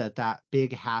too that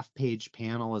big half page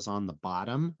panel is on the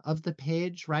bottom of the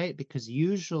page, right? Because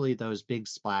usually those big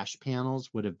splash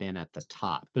panels would have been at the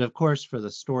top. But of course, for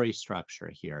the story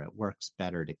structure here, it works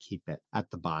better to keep it at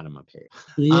the bottom of page.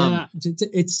 At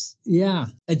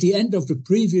the end of the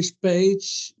previous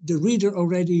page, the reader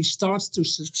already starts to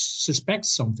suspect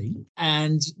something.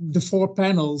 And the 4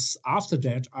 panels after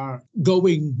that are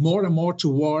going more and more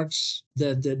towards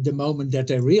the moment that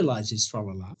they realize it's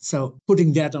tra-la-la. So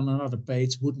putting that on another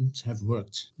page wouldn't have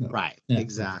worked. No. Right,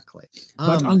 exactly.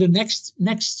 But on the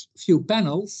next few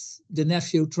panels, the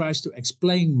nephew tries to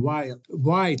explain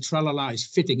why tra-la-la is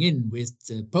fitting in with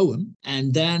the poem.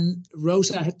 And then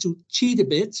Rosa had to cheat a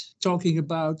bit, talking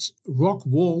about rock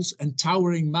walls and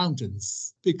towering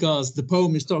mountains, because the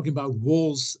poem is talking about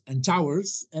walls and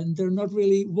towers, and they're not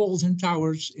really walls and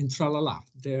towers in tra-la-la.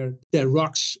 They're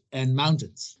rocks and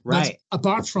mountains. Right. But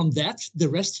apart from that, the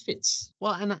rest fits.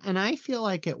 Well, and I feel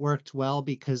like it worked well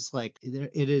because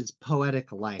it is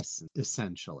poetic license,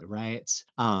 essentially, right?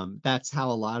 That's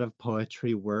how a lot of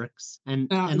poetry works. And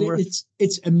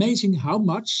it's amazing how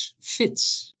much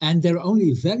fits. And there are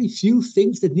only very few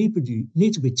things that need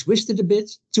to be twisted a bit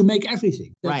to make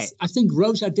everything. Right. I think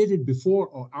Rosa did it before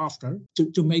or after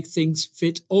to make things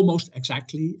fit almost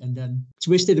exactly, and then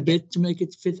twist it a bit to make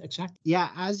it fit exactly. Yeah,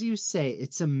 as you say,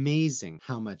 it's amazing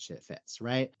how much it fits,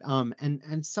 right?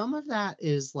 And some of that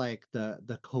is like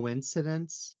the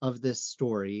coincidence of this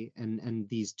story and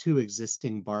these 2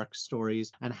 existing Bark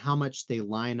stories and how much they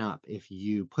line up if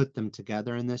you put them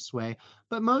together in this way.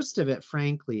 But most of it,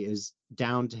 frankly, is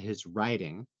down to his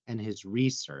writing and his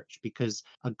research, because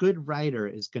a good writer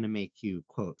is going to make you,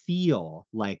 quote, feel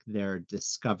like they're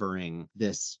discovering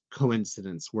this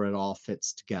coincidence where it all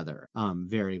fits together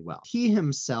very well. He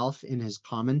himself in his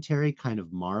commentary kind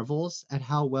of marvels at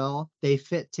how well they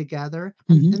fit together.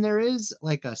 Mm-hmm. And there is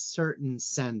like a certain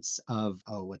sense of,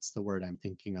 what's the word I'm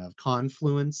thinking of?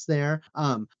 Confluence there.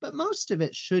 But most of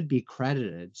it should be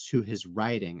credited to his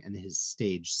writing and his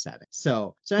stage setting. So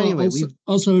So anyway,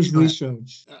 also his go ahead.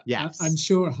 research. Yes. I'm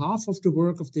sure half of the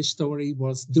work of this story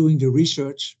was doing the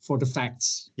research for the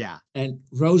facts. Yeah. And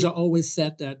Rosa always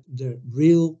said that the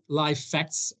real life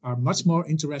facts are much more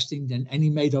interesting than any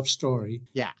made up story.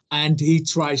 Yeah. And he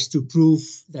tries to prove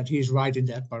that he's right in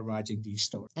that by writing these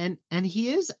stories. And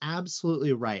he is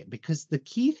absolutely right, because the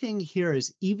key thing here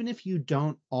is, even if you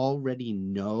don't already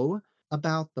know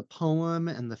about the poem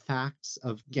and the facts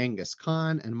of Genghis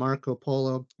Khan and Marco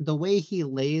Polo, the way he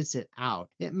lays it out,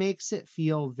 it makes it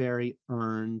feel very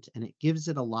earned, and it gives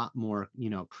it a lot more,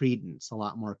 credence, a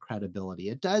lot more credibility.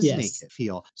 It does make it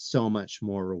feel so much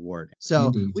more rewarding. So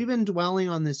Indeed. We've been dwelling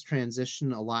on this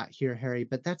transition a lot here, Harry,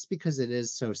 but that's because it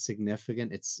is so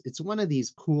significant. It's one of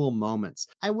these cool moments.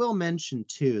 I will mention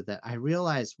too that I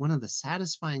realized one of the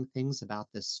satisfying things about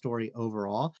this story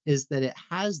overall is that it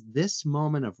has this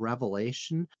moment of revelation,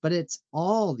 but it's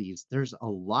all these, there's a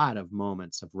lot of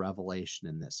moments of revelation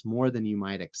in this, more than you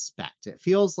might expect. It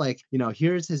feels like,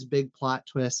 here's his big plot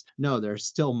twist. No, there's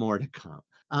still more to come.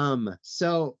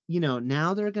 So,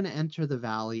 now they're going to enter the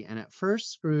valley, and at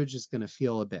first Scrooge is going to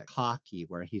feel a bit cocky,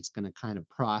 where he's going to kind of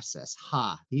process,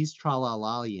 these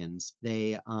Tralalalians,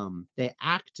 they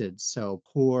acted so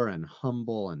poor and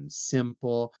humble and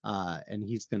simple, and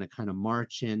he's going to kind of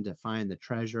march in to find the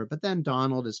treasure. But then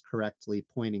Donald is correctly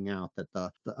pointing out that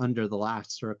the under the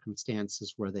last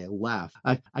circumstances where they left,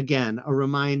 again, a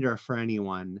reminder for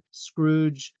anyone,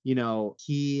 Scrooge,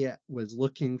 he was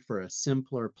looking for a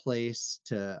simpler place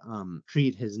to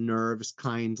treat his nerves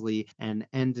kindly, and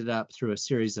ended up, through a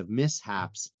series of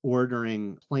mishaps,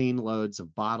 ordering plane loads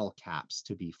of bottle caps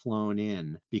to be flown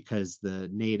in, because the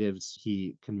natives,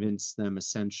 he convinced them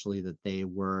essentially that they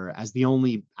were, as the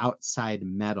only outside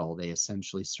metal, they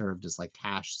essentially served as like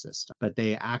cash system, but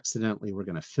they accidentally were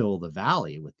going to fill the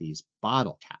valley with these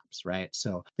bottle caps, right?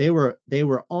 So they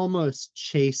were almost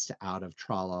chased out of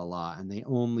Tralala, and they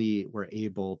only were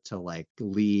able to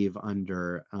leave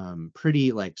under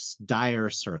pretty dire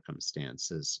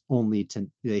circumstances, only to,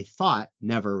 they thought,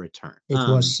 never return. It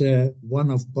was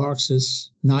one of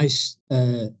Barks's nice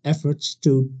efforts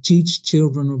to teach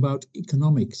children about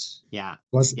economics. That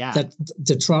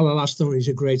the Tralala story is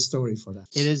a great story for that.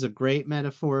 It is a great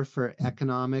metaphor for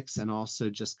economics, and also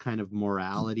just kind of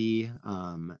morality.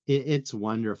 It's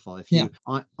wonderful. If you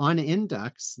on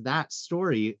INDUCKS, that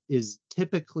story is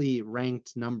typically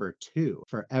ranked number 2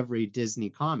 for every Disney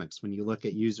Comics when you look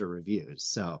at user reviews.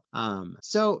 So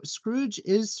Scrooge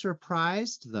is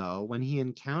surprised, though, when he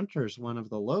encounters one of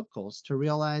the locals, to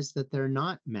realize that they're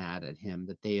not mad at him,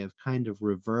 that they have kind of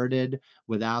reverted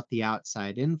without the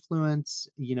outside influence,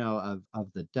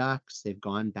 of the ducks. They've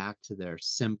gone back to their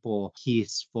simple,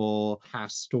 peaceful,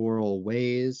 pastoral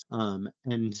ways.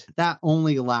 And that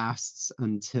only lasts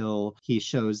until he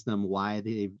shows them why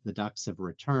the ducks have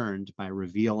returned, by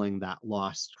revealing that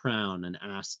lost crown and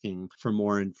asking for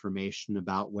more information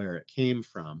about where it came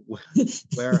from. He's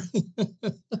done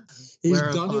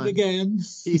it again.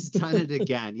 He's done it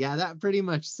again. Yeah, that pretty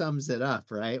much sums it up,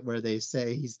 right? Where they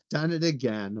say he's done it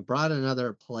again, brought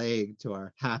another plague to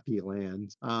our happy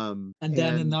land. And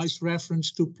then a nice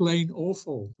reference to Plain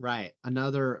Awful. Right,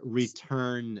 another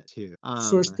return to.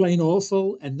 First Plain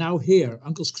Awful, and now here,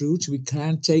 Uncle Scrooge, we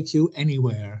can't take you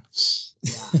anywhere.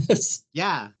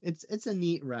 Yeah, it's a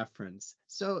neat reference.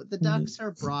 So the ducks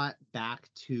are brought back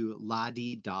to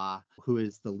La-Di-Da, who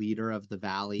is the leader of the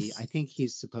valley. I think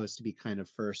he's supposed to be kind of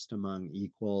first among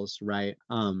equals, right?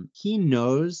 He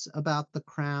knows about the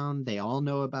crown. They all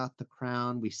know about the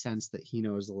crown. We sense that he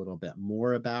knows a little bit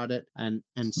more about it. And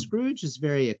Scrooge is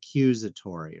very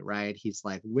accusatory, right? He's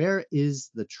like, where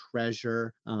is the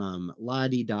treasure?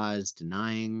 La-Di-Da is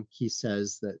denying. He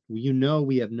says that,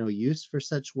 we have no use for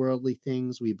such worldly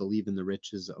things. We believe in the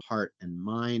riches of heart and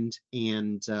mind.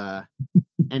 And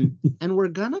we're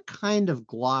going to kind of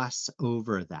gloss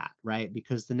over that, right?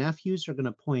 Because the nephews are going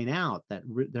to point out that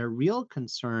their real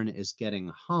concern is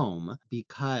getting home,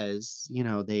 because,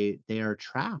 they are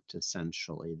trapped,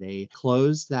 essentially. They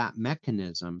closed that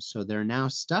mechanism, so they're now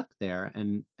stuck there.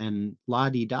 And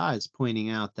La-Di-Da is pointing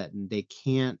out that they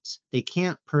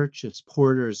can't purchase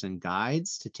porters and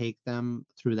guides to take them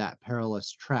through that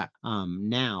perilous trek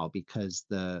now, because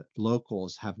the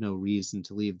locals have no reason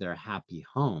to leave their happy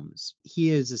homes.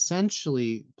 He is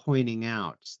essentially pointing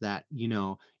out that,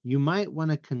 you might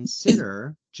want to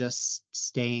consider just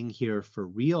staying here for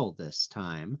real this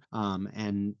time,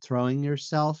 and throwing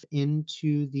yourself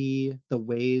into the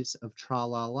ways of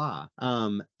tra-la-la.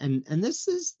 And this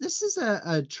is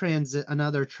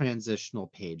another transitional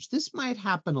page. This might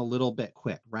happen a little bit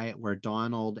quick, right? Where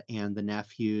Donald and the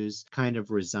nephews kind of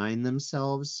resign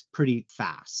themselves pretty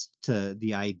fast to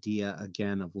the idea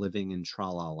again of living in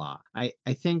tra-la-la. I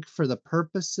think for the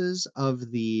purposes of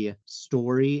the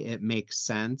story, it makes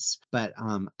sense, but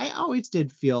I always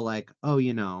did feel like, oh,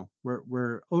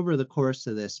 we're over the course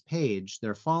of this page,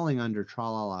 they're falling under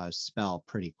Tra-la-La's spell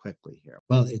pretty quickly here.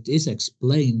 Well, it is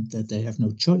explained that they have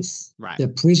no choice. Right. They're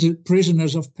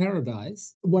prisoners of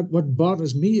paradise. What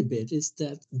bothers me a bit is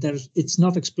that it's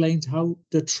not explained how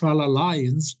the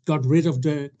Tra-la-Lions got rid of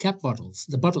the cap bottles,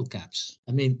 the bottle caps.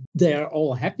 I mean, they're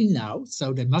all happy now,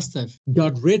 so they must have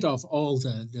got rid of all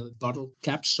the bottle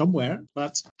caps somewhere.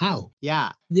 But how?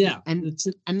 Yeah. Yeah. And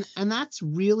that's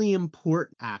really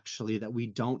important, actually, that we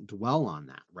don't dwell on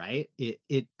that, right?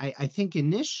 I think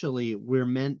initially we're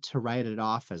meant to write it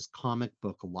off as comic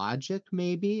book logic,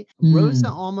 maybe.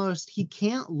 Rosa he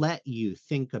can't let you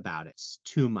think about it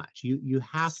too much. You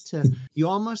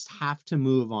almost have to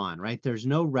move on, right? There's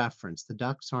no reference. The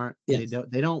ducks aren't, they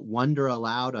don't wonder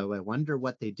aloud, oh, I wonder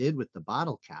what they did with the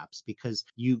bottle caps, because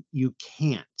you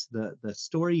can't. The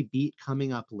story beat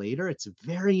coming up later, it's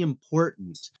very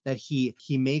important that he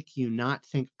make you not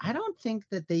think. I don't think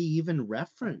that they even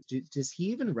reference. Does he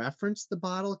even reference the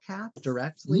bottle cap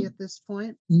directly at this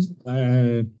point?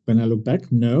 When I look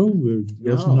back, no.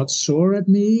 You're not sore at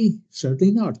me.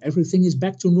 Certainly not. Everything is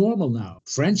back to normal now.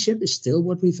 Friendship is still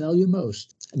what we value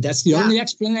most. And that's the only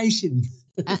explanation.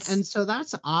 And so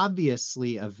that's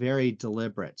obviously a very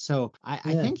deliberate. So I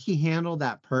think he handled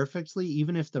that perfectly,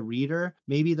 even if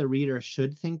maybe the reader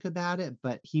should think about it,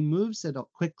 but he moves it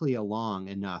quickly along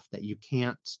enough that you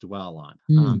can't dwell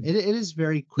on. It is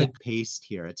very quick paced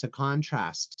here. It's a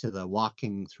contrast to the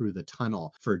walking through the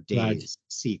tunnel for days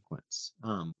sequence,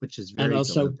 which is very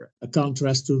deliberate. A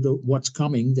contrast to what's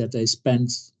coming, that they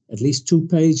spent at least 2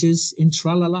 pages in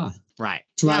Tra-la-La. Right.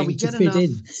 Trying to fit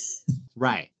in.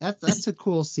 Right. That's a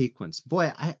cool sequence.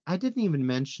 Boy, I didn't even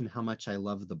mention how much I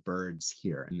love the birds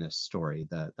here in this story.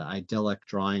 The idyllic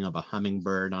drawing of a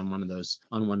hummingbird on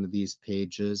one of these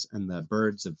pages, and the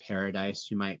birds of paradise,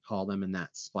 you might call them, in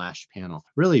that splash panel.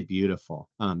 Really beautiful.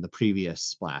 The previous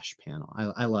splash panel.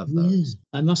 I love those.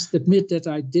 Yeah. I must admit that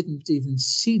I didn't even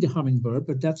see the hummingbird,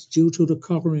 but that's due to the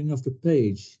covering of the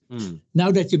page.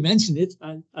 Now that you mention it,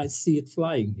 I see it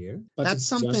flying here. But that's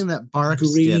something that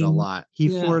Barks did a lot. He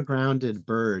foregrounded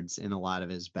birds in a lot of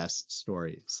his best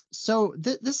stories. So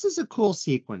this is a cool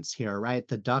sequence here, right?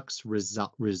 The ducks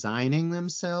resigning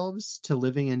themselves to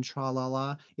living in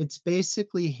Tra-la-La. It's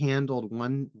basically handled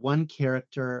one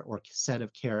character or set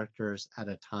of characters at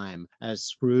a time, as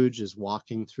Scrooge is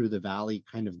walking through the valley,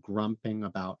 kind of grumping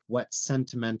about what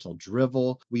sentimental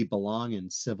drivel we belong in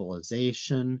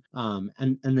civilization.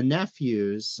 And the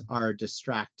nephews are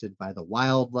distracted by the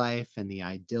wildlife and the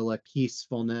idyllic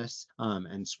peacefulness.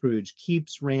 And Scrooge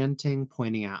keeps ranting,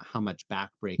 pointing out how much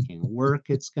backbreaking work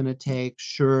it's going to take.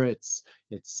 Sure, it's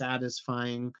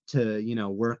satisfying to,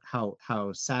 work,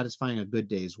 how satisfying a good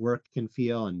day's work can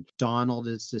feel. And Donald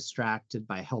is distracted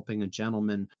by helping a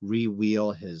gentleman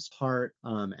re-wheel his heart.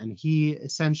 And he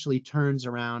essentially turns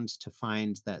around to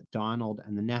find that Donald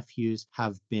and the nephews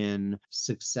have been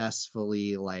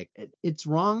successfully, it's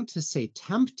wrong to say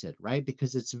tempted, right?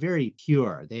 Because it's very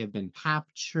pure. They have been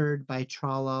captured by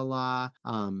Tra-la-La,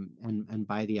 and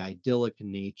by the idyllic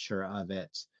nature of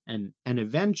it. And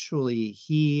eventually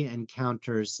he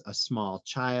encounters a small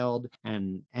child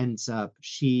and ends up,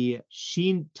 she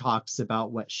talks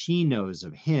about what she knows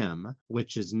of him,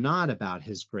 which is not about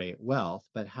his great wealth,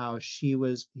 but how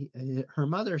her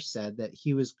mother said that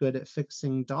he was good at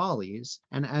fixing dollies.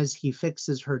 And as he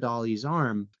fixes her dolly's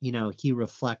arm, he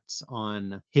reflects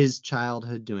on his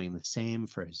childhood doing the same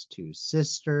for his 2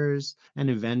 sisters, and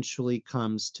eventually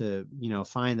comes to,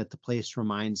 find that the place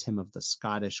reminds him of the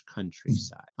Scottish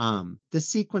countryside. The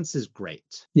sequence is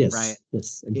great. Yes, right?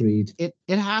 Yes, agreed. It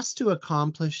has to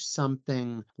accomplish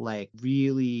something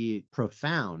really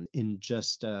profound in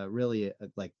just really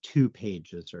 2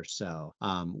 pages or so,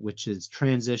 which is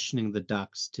transitioning the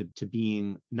ducks to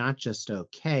being not just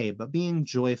okay, but being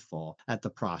joyful at the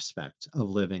prospect of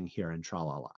living here in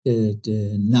Tra-la-La.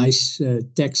 The nice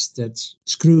text that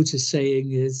Scrooge is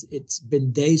saying is, it's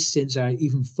been days since I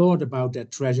even thought about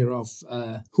that treasure of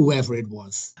whoever it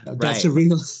was. That's a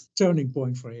real turning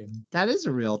point for him. That is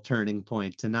a real turning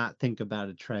point to not think about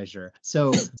a treasure.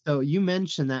 So you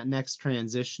mentioned that next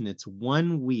transition, it's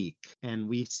 1 week, and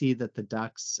we see that the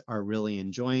ducks are really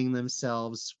enjoying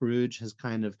themselves. Scrooge has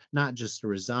kind of not just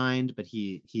resigned, but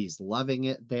he's loving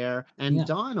it there. And Yeah.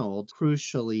 Donald,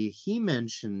 crucially, he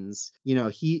mentions,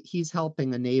 he's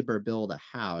helping a neighbor build a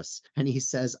house, and he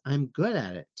says, I'm good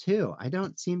at it too. I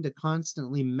don't seem to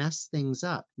constantly mess things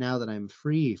up now that I'm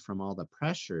free from all the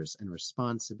pressures and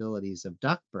responsibilities of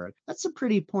Duckburg. That's a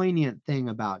pretty poignant thing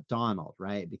about Donald,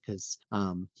 right? Because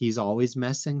he's always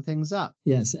messing things up.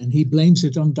 Yes, and he blames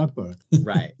it on Duckburg.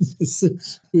 Right.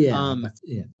 Yeah.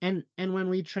 And when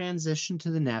we transition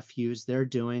to the nephews, they're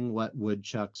doing what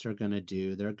woodchucks are going to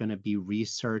do. They're going to be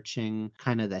researching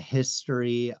kind of the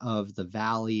history of the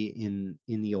valley in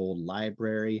the old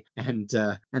library. And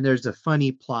there's a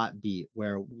funny plot beat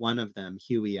where one of them,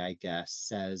 Huey, I guess,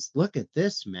 says, look at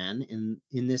this, man,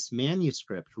 in this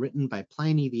manuscript written by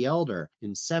Pliny the Elder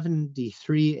in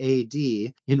 73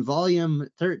 AD, in volume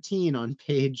 13 on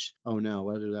page, oh no,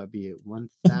 what did that be?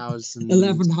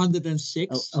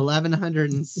 1106.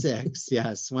 1106,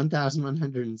 yes,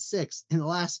 1106. In the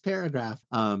last paragraph,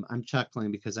 I'm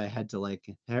chuckling because I had to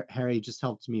Harry just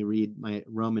helped me read my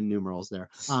Roman numerals there.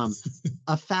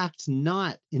 A fact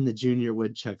not in the Junior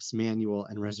Woodchuck's Manual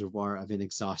and Reservoir of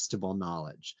Inexhaustible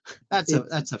Knowledge. That's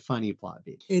a funny plot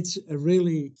beat. It's a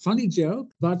really funny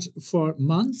joke, but for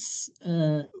months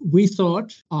we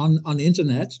thought on the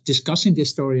internet, discussing this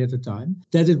story at the time,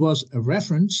 that it was a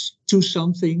reference to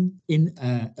something in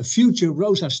a future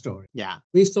Rosa story. Yeah.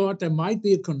 We thought there might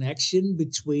be a connection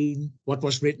between what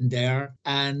was written there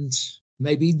and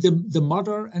maybe the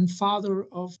mother and father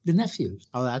of the nephews.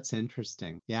 Oh, that's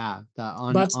interesting. Yeah,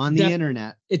 on the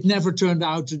internet. It never turned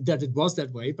out that it was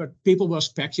that way, but people were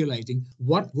speculating,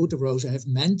 what would Rosa have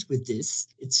meant with this?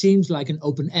 It seems like an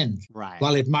open end. Right.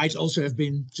 While it might also have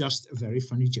been just a very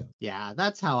funny joke. Yeah,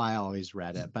 that's how I always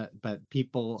read it, but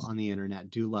people on the internet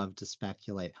do love to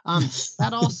speculate.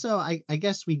 That also, I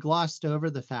guess we glossed over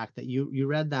the fact that you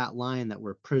read that line that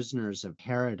we're prisoners of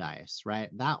paradise, right?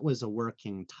 That was a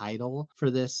working title for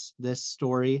this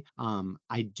story.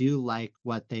 I do like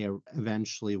what they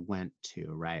eventually went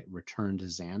to, right? Return to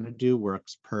Xanadu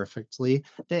works perfectly.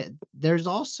 There's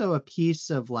also a piece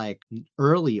of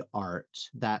early art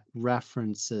that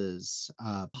references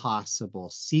a possible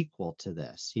sequel to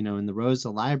this. In the Rosa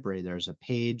Library, there's a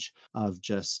page of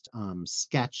just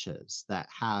sketches that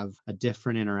have a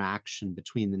different interaction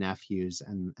between the nephews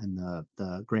and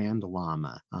the Grand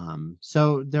Lama.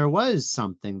 So there was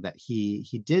something that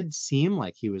he did seem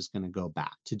like he was going to go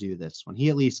back to do this one. He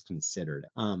at least considered it.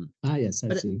 Yes,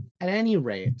 I see. At any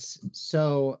rate,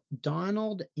 so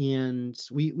Donald and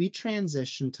we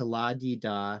transition to La Di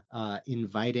Da,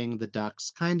 inviting the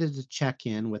ducks kind of to check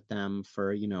in with them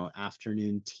for,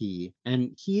 afternoon tea.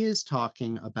 And he is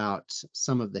talking about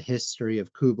some of the history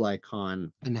of Kublai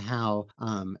Khan and how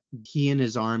he and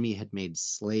his army had made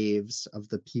slaves of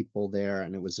the people there,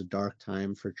 and it was a dark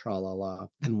time for Tralala.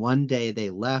 And one day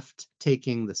they left,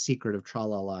 taking the secret of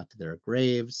Tralala to their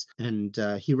graves, and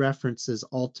he references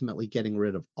ultimately getting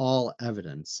rid of all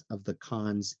evidence of the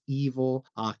Khan's evil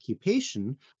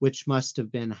occupation, which must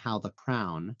have been how the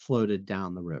crown floated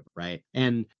down the river, right?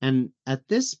 And at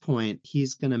this point,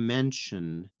 he's going to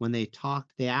mention, when they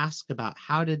ask about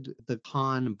how did the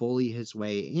Khan bully his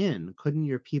way in? Couldn't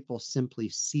your people simply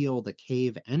seal the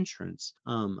cave entrance?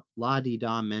 La Di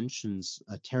Da mentions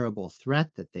a terrible threat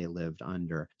that they lived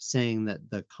under, saying that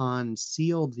the Khan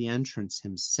sealed the entrance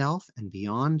himself, and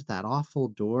beyond that awful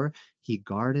door, he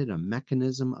guarded a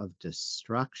mechanism of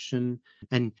destruction.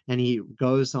 And he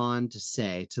goes on to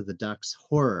say, to the duck's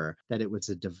horror, that it was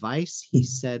a device he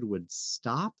said would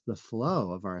stop the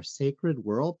flow of our sacred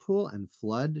whirlpool and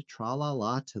flood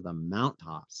Tralala to the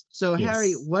mountaintops. So, yes.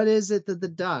 Harry, what is it that the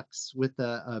ducks, with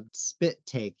a spit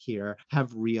take here,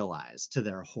 have realized to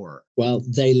their horror? Well,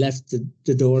 they left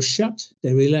the door shut.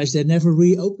 They realized they never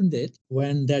reopened it.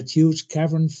 When that huge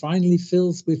cavern finally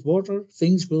fills with water,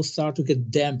 things will start to get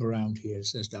damp around here,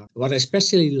 says Doc. What I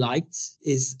especially liked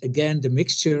is, again, the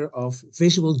mixture of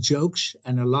visual jokes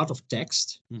and a lot of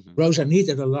text. Mm-hmm. Rosa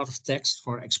needed a lot of text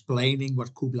for explaining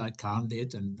what Kublai Khan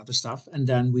did and other stuff. And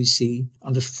then we see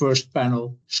on the first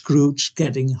panel, Scrooge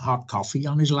getting hot coffee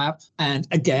on his lap. And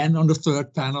again, on the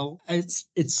third panel,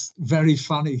 it's very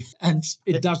funny. And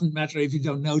it doesn't matter if you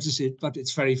don't notice it, but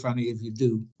it's very funny if you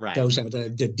do. Right. Those are the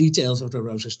details of the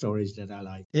Rosa stories that I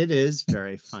like. It is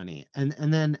very funny.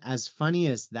 And then as funny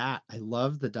as that, I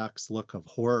love the ducks' look of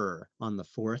horror on the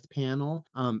fourth panel,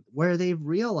 where they've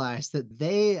realized that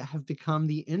they have become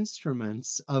the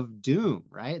instruments of doom,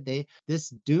 right? This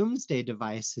doomsday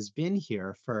device has been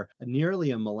here for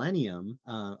nearly a millennia,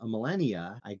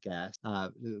 I guess,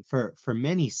 for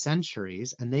many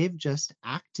centuries, and they've just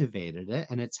activated it,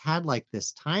 and it's had like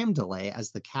this time delay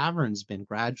as the cavern's been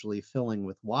gradually filling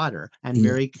with water, and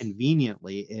very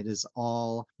conveniently, it is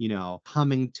all,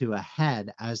 coming to a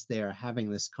head as they are having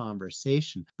this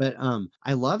conversation. But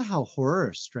I love how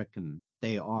horror stricken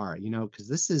they are, because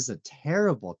this is a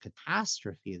terrible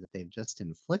catastrophe that they've just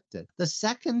inflicted. The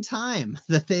second time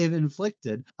that they've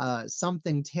inflicted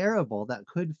something terrible that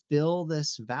could fill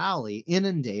this valley,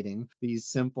 inundating these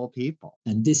simple people.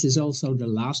 And this is also the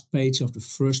last page of the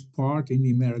first part in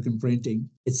the American printing.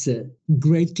 It's a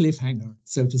great cliffhanger,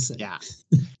 so to say.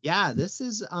 Yeah, this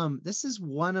is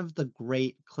one of the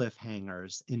great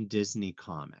cliffhangers in Disney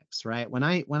comics, right? When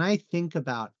I think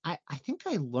about, I think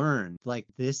I learned like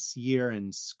this year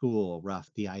in school,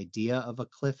 the idea of a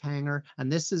cliffhanger,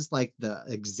 and this is like the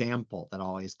example that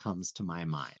always comes to my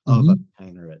mind of a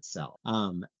hanger itself.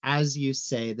 As you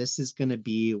say, this is going to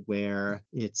be where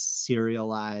it's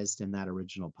serialized in that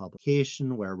original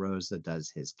publication, where Rosa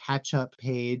does his catch-up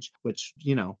page, which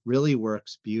really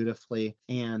works beautifully,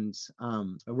 and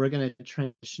we're going to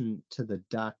transition to the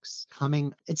ducks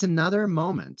coming. It's another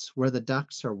moment where the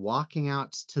ducks are walking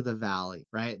out to the valley,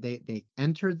 right? They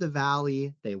entered the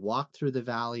valley, they walk through the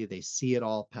valley, they see it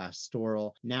all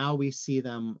pastoral. Now we see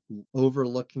them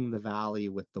overlooking the valley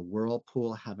with the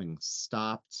whirlpool having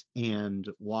stopped and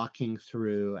walking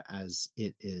through as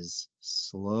it is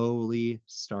slowly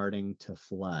starting to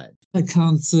flood. I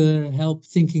can't help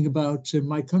thinking about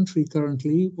my country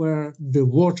currently, where the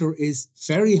water is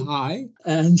very high,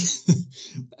 and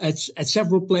at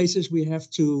several places we have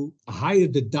to hire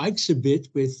the dikes a bit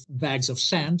with bags of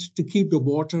sand to keep the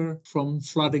water from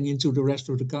flooding into the rest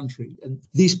of the country. And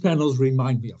these panels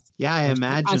remind me of. Yeah, I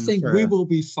imagine. I think we will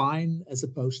be fine as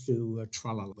opposed to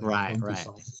tralala. Right.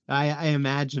 I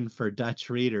imagine for Dutch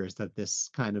readers that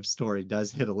this kind of story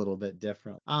does hit a little bit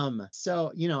different.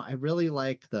 So I really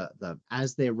like the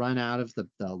as they run out of the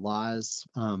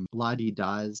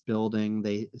La-di-da's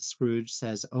building, Scrooge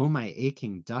says, "Oh, my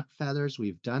aching duck feathers,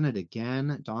 we've done it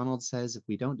again." Donald says, "If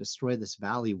we don't destroy this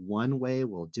valley one way,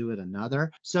 we'll do it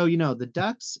another." So the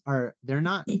ducks they're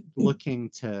not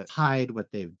looking to hide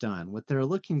what they've done. What they're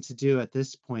looking to do at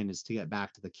this point is to get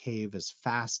back to the cave as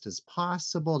fast as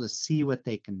possible to see what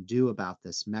they can do about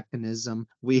this mechanism.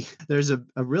 There's a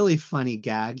really funny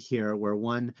gag here where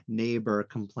one neighbor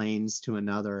complains to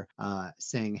another,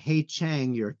 saying, "Hey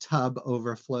Chang, your tub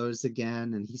overflows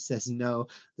again," and he says, "No,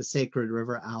 the sacred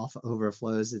river Alf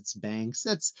overflows its banks."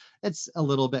 It's a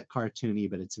little bit cartoony,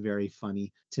 but it's very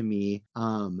funny to me.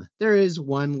 There is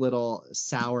one little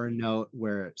sour note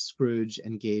where Scrooge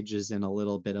engages in a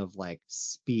little bit of like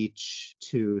speech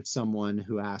to someone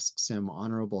who asks him,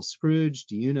 "Honorable Scrooge,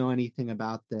 do you know anything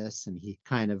about this?" And he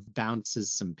kind of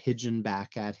bounces some pigeon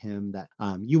back at him that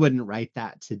you wouldn't write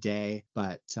that today,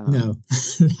 but no,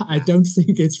 I don't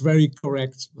think it's very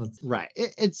correct. But... Right.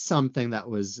 It's something that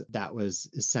was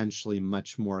essentially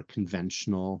much more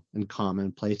conventional and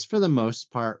commonplace for the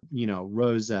most part.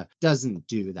 Rosa doesn't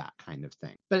do that kind of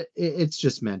thing, but it's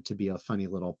just meant to be a funny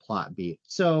little plot beat.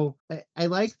 So I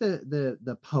like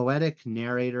the poetic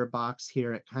narrator box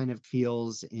here. It kind of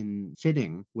feels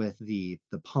fitting with the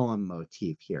poem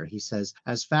motif here. He says,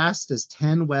 "As fast as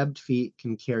 10 webbed feet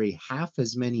can carry half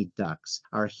as many ducks,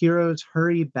 our heroes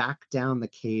hurry back down the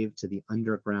cave to the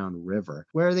underground river,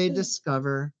 where they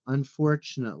discover,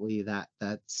 unfortunately, that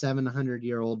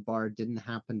 700-year-old bar didn't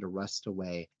happen to rust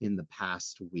away in the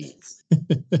past week."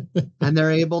 And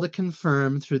they're able to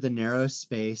confirm through the narrow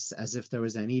space, as if there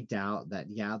was any doubt, that,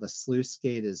 the sluice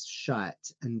gate is shut.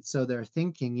 And so they're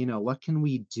thinking, what can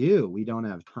we do? We don't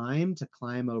have time to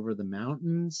climb over the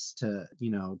mountains to,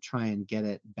 try and get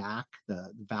it back.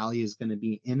 The valley is going to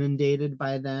be inundated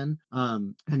by then.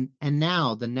 And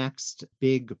now the next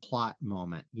big plot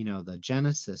moment, the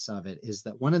genesis of it, is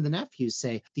that one of the nephews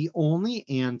say the only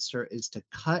answer is to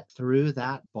cut through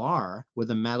that bar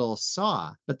with a metal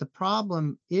saw. But the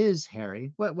problem is,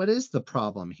 Harry, what is the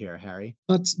problem here, Harry?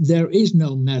 But there is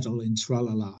no metal in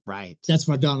Tralala. Right. That's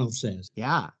what Donald says.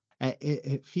 Yeah.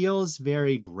 it feels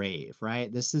very grave,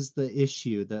 right? This is the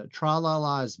issue. The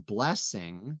Tra-la-la's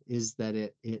blessing is that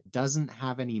it doesn't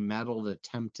have any metal to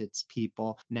tempt its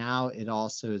people. Now it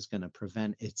also is going to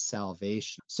prevent its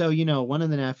salvation. So, one of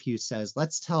the nephews says,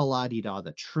 let's tell La-di-da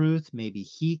the truth. Maybe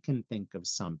he can think of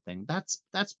something.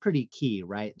 That's pretty key,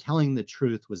 right? Telling the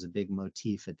truth was a big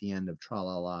motif at the end of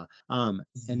Tra-la-la.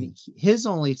 And his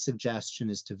only suggestion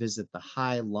is to visit the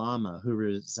High Lama who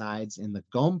resides in the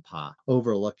Gompa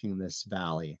overlooking this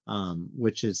valley,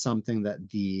 which is something that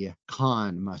the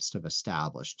Khan must have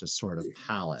established, a sort of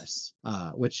palace,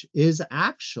 which is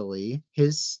actually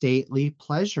his stately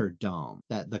pleasure dome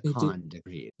that the Khan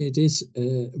decreed. It is,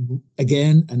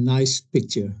 again, a nice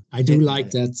picture. I do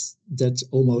like that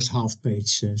almost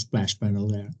half-page splash panel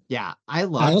there. Yeah, I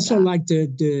love I also that. like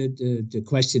the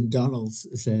question Donald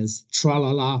says,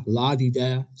 tra-la-la,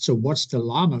 la-di-da. So what's the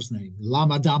llama's name?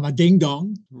 Lama Dama Ding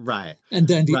Dong. Right. And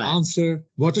then the answer,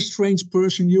 what a strange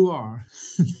person you are.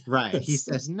 Right. He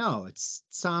says, no, it's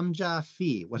Samja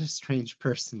Fi. What a strange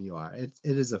person you are. It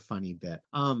is a funny bit.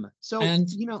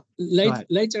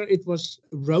 Later it was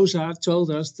Rosa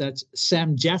told us that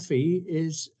Sam Jaffe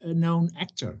is a known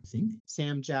actor, I think.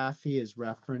 Sam Jaffe is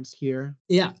referenced here.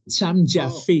 Yeah, Sam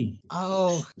Jaffe.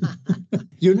 Oh.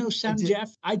 You know Sam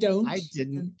Jaffe? I don't. I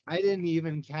didn't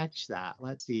even catch that.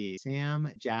 Let's see.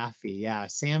 Sam Jaffe. Yeah,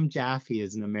 Sam Jaffe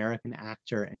is an American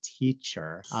actor and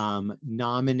teacher.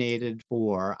 Nominated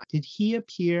for. Did he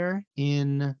appear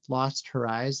in Lost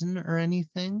Horizon or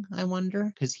anything? I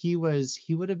wonder, because he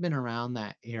would have been around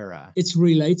that era. It's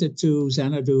related to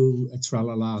Xanadu,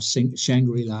 Tralala,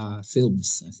 Shangri-La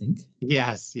films, I think.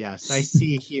 Yes, I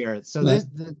see here. So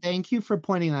thank you for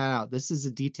pointing that out. This is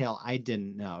a detail I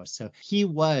didn't know. So he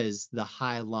was the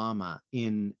High Lama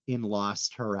in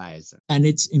Lost Horizon. And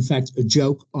it's in fact a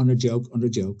joke on a joke on a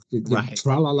joke. Right.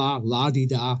 Tra-la-la,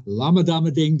 la-di-da,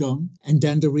 lama-dama ding-dong. And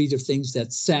then the reader thinks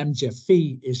that Sam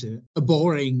Jaffe is a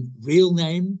boring real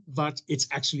name, but it's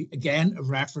actually, again, a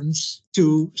reference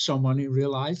to someone in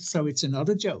real life. So it's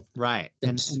another joke. Right.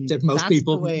 That most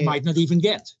people might not even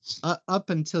get. Up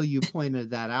until you pointed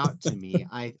that out to me,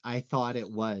 I thought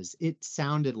it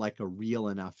sounded like a real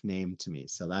enough name to me.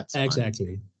 So that's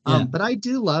exactly. But I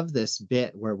do love this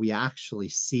bit where we actually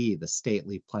see the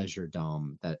stately pleasure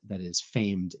dome that is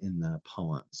famed in the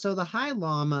poem. So the High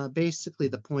Lama, basically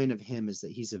the point of him is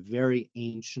that he's a very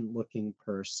ancient looking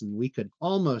person. We could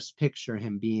almost picture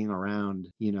him being around,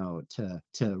 to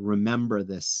remember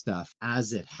this stuff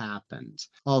as it happened.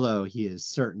 Although he is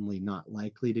certainly not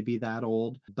likely to be that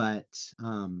old, but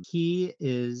he's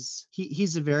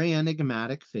a very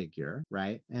enigmatic figure,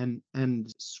 right?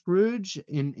 And Scrooge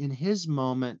in his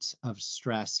moment of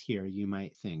stress here, you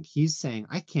might think he's saying,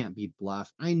 I can't be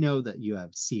bluffed. I know that you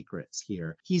have secrets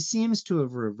here. He seems to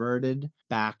have reverted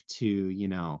back to,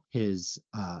 his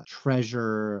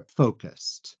treasure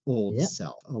focused old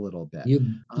self a little bit.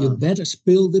 You better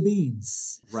spill the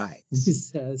beans. Right. He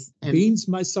says, beans,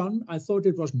 my son, I thought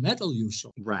it was metal you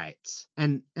saw. Right.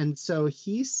 And so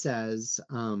he says,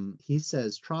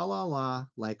 tra-la-la,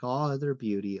 like all other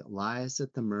beauty, lies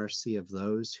at the mercy of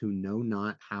those who know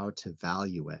not how to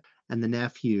value it. And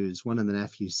one of the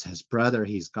nephews says, brother,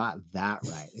 he's got that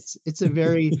right. It's a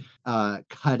very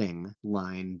cutting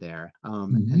line there.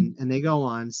 And they go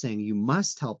on saying, you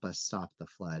must help us stop the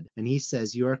flood. And he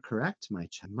says, you are correct, my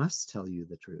child. I must tell you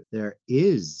the truth. There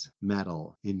is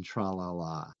metal in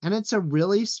Tra-la-la. And it's a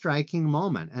really striking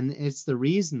moment. And it's the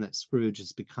reason that Scrooge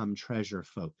has become treasure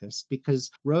focused,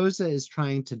 because Rosa is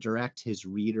trying to direct his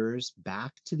readers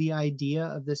back to the idea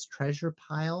of this treasure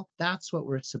pile. That's what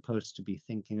we're supposed to be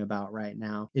thinking about right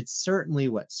now. It's certainly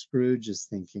what Scrooge is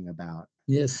thinking about.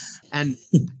 Yes. And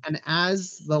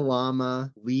as the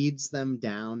Lama leads them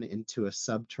down into a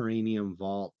subterranean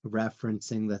vault,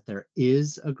 referencing that there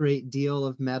is a great deal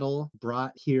of metal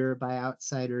brought here by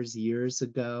outsiders years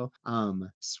ago,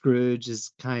 Scrooge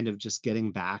is kind of just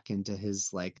getting back into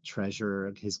his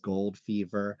treasure, his gold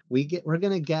fever. We're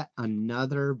gonna get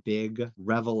another big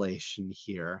revelation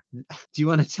here. Do you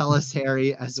want to tell us,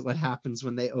 Harry, as what happens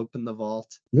when they open the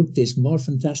vault? Look, this more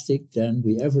fantastic than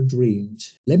we ever dreamed.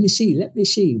 Let me see.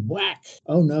 Whack.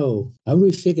 Oh no. How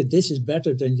we figured this is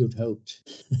better than you'd hoped.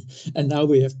 And now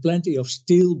we have plenty of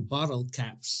steel bottle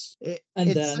caps.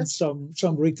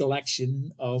 Some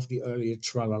recollection of the earlier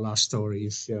Tra-la-la story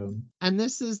is shown. And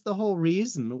this is the whole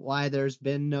reason why there's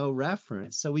been no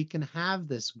reference. So we can have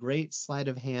this great sleight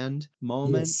of hand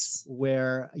moment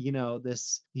where,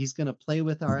 he's going to play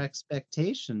with our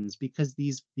expectations, because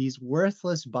these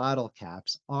worthless bottle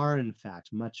caps are in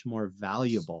fact much more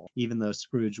valuable, even though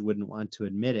Scrooge wouldn't want want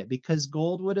to admit it because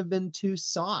gold would have been too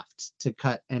soft to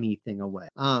cut anything away.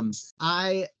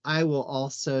 I will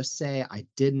also say I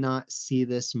did not see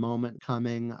this moment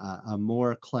coming. A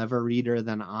more clever reader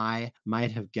than I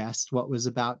might have guessed what was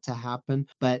about to happen,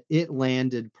 but it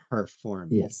landed for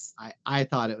me. Yes. I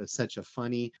thought it was such a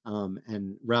funny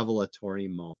and revelatory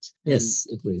moment. Yes,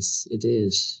 it is. It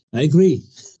is. I agree.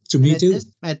 To me too.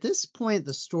 At this point,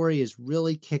 the story is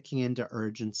really kicking into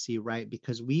urgency, right?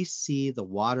 Because we see the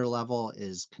water level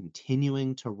is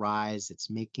continuing to rise. It's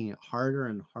making it harder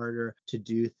and harder to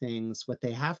do things. What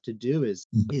they have to do is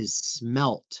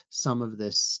smelt some of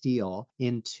this steel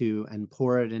into and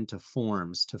pour it into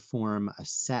forms to form a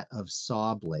set of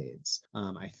saw blades.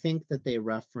 I think that they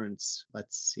reference,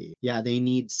 let's see. Yeah, they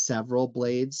need several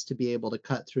blades to be able to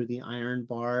cut through the iron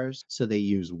bars. So they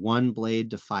use one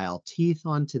blade to file teeth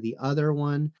onto the other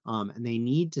one, and they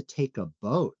need to take a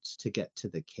boat to get to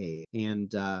the cave.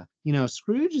 And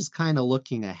Scrooge is kind of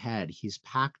looking ahead. He's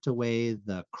packed away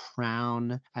the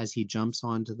crown as he jumps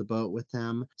onto the boat with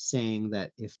them, saying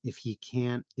that if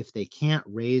they can't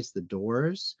raise the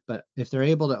doors, but if they're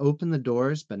able to open the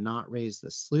doors but not raise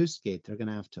the sluice gate, they're going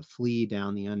to have to flee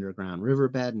down the underground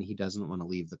riverbed, and he doesn't want to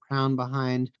leave the crown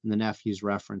behind. And the nephews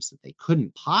reference that they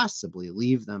couldn't possibly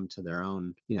leave them to their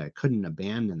own, couldn't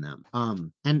abandon them.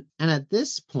 And at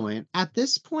this point,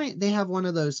 they have one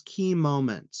of those key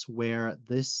moments where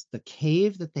the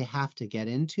cave that they have to get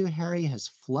into, Harry, has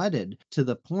flooded to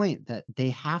the point that they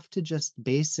have to just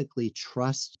basically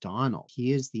trust Donald.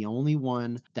 He is the only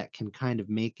one that can kind of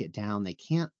make it down. They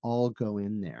can't all go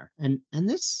in there. And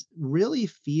this really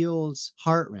feels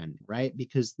heartrending, right?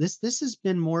 Because this has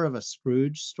been more of a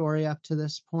Scrooge story up to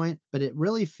this point, but it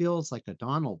really feels like a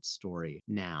Donald story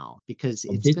now because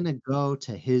it's going to go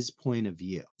to his point of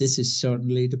view. This is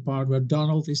certainly the part where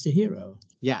Donald is the hero.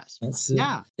 Yes.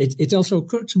 Yeah. It also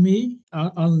occurred to me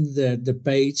on the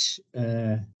page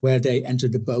where they enter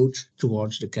the boat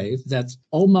towards the cave that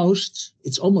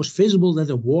it's almost visible that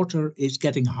the water is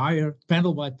getting higher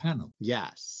panel by panel.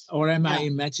 Yes. Or am I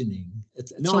imagining? At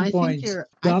some point,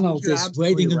 Donald is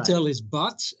waiting until his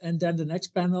butt, and then the next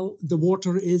panel, the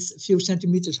water is a few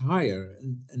centimeters higher.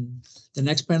 And the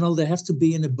next panel, they have to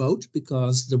be in a boat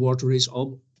because the water is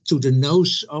all to the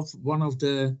nose of one of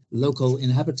the local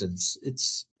inhabitants.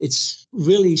 It's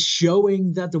really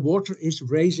showing that the water is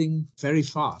rising very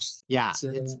fast. Yeah,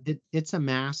 it's a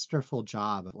masterful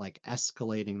job of like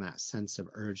escalating that sense of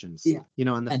urgency.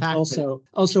 Yeah. And the and fact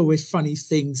also with funny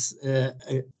things,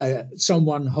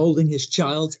 someone holding his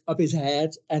child up his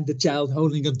head and the child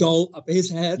holding a doll up his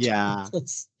head. Yeah.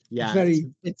 It's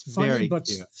funny, very but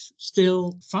cute.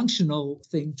 Still functional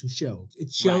thing to show. It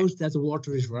shows that the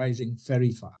water is rising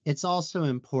very fast. It's also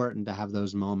important to have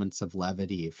those moments of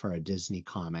levity for a Disney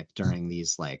comic during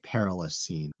these like perilous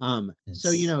scenes.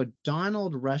 So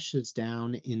Donald rushes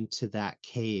down into that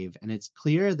cave, and it's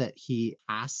clear that he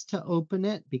has to open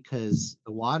it because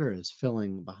the water is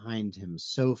filling behind him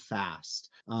so fast.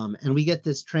 And we get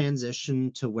this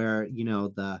transition to where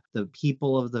the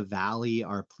people of the valley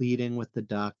are pleading with the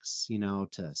ducks,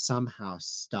 to somehow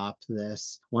stop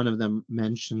this. One of them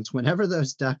mentions, whenever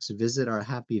those ducks visit our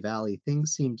happy valley,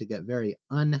 things seem to get very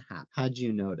unhappy. Had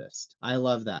you noticed? I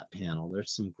love that panel.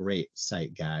 There's some great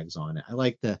sight gags on it. I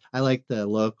like the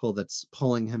local that's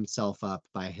pulling himself up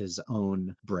by his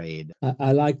own braid.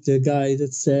 I like the guy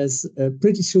that says,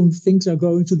 pretty soon things are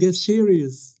going to get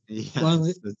serious. Yes.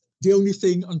 Well, the only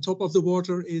thing on top of the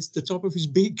water is the top of his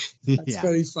beak. That's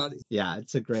very funny. Yeah,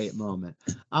 it's a great moment.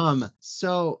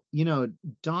 So,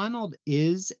 Donald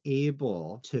is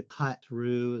able to cut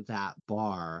through that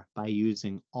bar by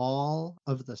using all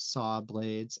of the saw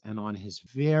blades and on his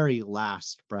very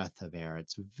last breath of air.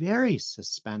 It's very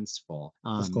suspenseful.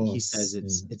 Of course. He says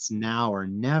it's now or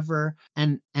never.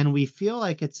 And we feel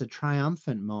like it's a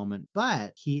triumphant moment,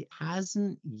 but he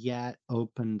hasn't yet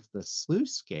opened the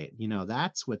sluice gate.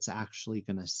 That's what's actually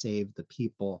going to save the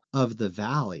people of the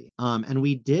valley. And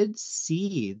we did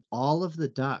see all of the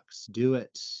ducks do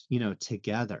it,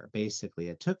 together. Basically,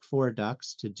 it took 4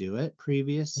 ducks to do it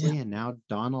previously, and now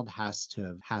Donald has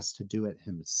to do it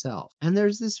himself. And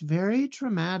there's this very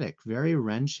dramatic, very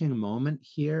wrenching moment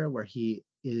here where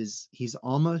he's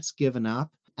almost given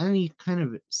up. And he kind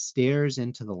of stares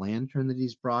into the lantern that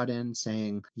he's brought in,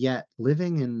 saying, "Yet,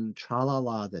 living in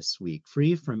Tralala this week,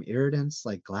 free from irritants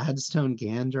like Gladstone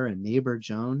Gander and Neighbor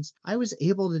Jones, I was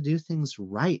able to do things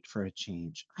right for a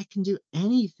change. I can do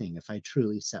anything if I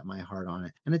truly set my heart on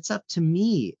it. And it's up to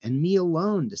me and me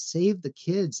alone to save the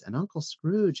kids and Uncle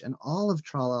Scrooge and all of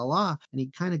Tralala." And he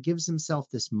kind of gives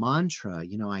himself this mantra,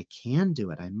 I can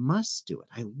do it. I must do it.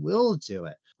 I will do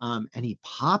it. And he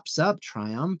pops up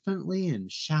triumphantly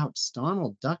and shouts,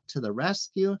 "Donald Duck to the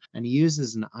rescue!" And he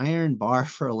uses an iron bar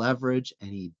for leverage, and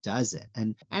he does it.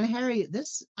 And Harry,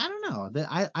 this, I don't know,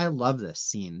 I love this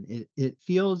scene. It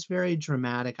feels very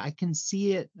dramatic. I can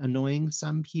see it annoying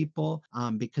some people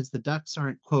because the ducks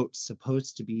aren't, quote,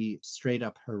 supposed to be straight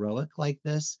up heroic like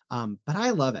this. But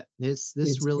I love it. This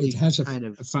really it has kind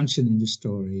of a function in the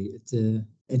story.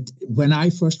 When I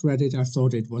first read it, I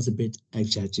thought it was a bit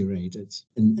exaggerated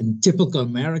and typical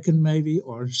American, maybe,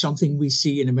 or something we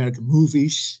see in American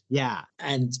movies. yeah.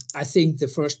 And I think the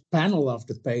first panel of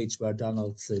the page where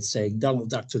Donald is saying "Donald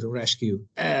Duck to the rescue"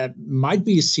 might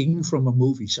be a scene from a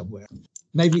movie somewhere.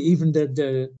 Maybe even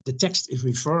the text is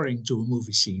referring to a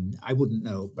movie scene. I wouldn't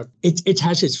know, but it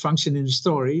has its function in the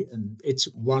story, and it's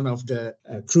one of the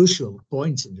crucial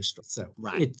points in the story. So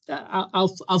Right.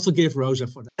 I'll forgive Rosa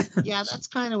for that. Yeah, that's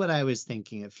kind of what I was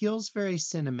thinking. It feels very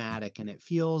cinematic, and it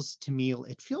feels to me,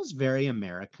 it feels very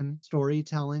American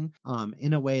storytelling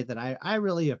in a way that I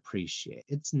really appreciate.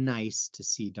 It's nice to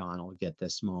see Donald get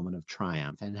this moment of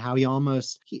triumph, and how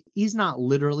he's not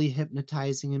literally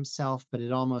hypnotizing himself, but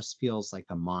it almost feels like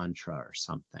a mantra or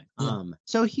something. Yeah.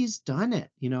 So he's done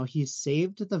it. He's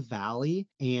saved the valley,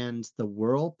 and the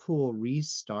whirlpool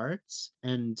restarts.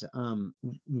 And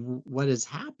what has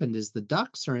happened is the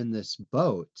ducks are in this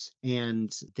boat,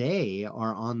 and they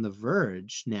are on the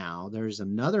verge now. There's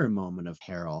another moment of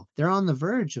peril. They're on the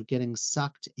verge of getting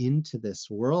sucked into this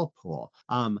whirlpool.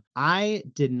 I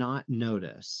did not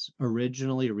notice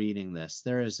originally reading this.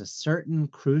 There is a certain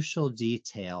crucial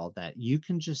detail that you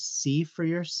can just see for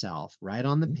yourself right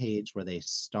on the page where they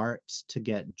start to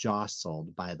get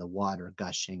jostled by the water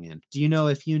gushing in. Do you know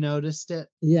if you noticed it?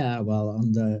 Yeah, well,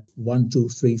 on the 1, 2,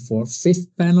 3, 4, 5th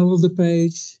panel of the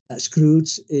page,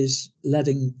 Scrooge is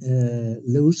letting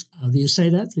loose. How do you say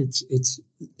that?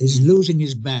 He's losing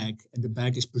his bag, and the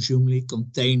bag is presumably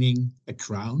containing a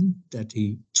crown that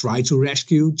he tried to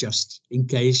rescue just in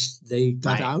case they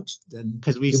got Right. out. Then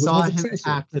Because we he would saw have a him treasure.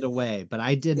 pack it away, but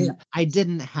I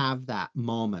didn't have that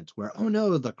moment where, oh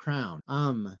no, the crown.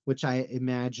 Which I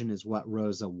imagine is what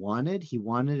Rosa wanted. He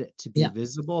wanted it to be Yeah.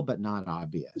 visible but not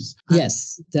obvious.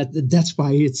 Yes, that's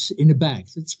why it's in a bag.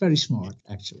 It's very smart,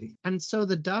 actually. And so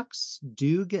the ducks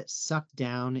do get sucked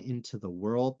down into the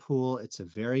whirlpool. It's a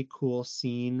very cool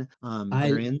scene.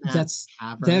 They're in that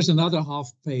cavern. There's another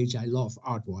half page I love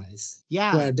art-wise.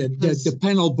 Yeah, Where the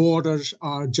panel borders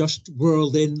are just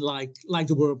whirled in like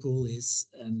the whirlpool is,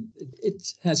 and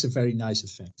it has a very nice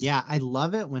effect. Yeah, I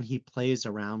love it when he plays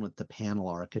around with the panel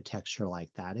architecture like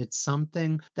that. It's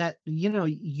something that,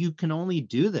 you can only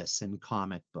do this in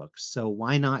comic books, so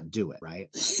why not do it, right?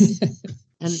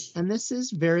 And this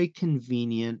is very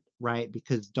convenient, right?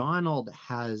 Because Donald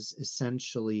has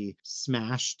essentially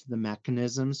smashed the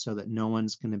mechanism so that no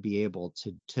one's going to be able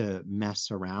to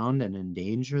mess around and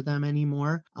endanger them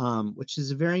anymore, which is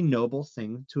a very noble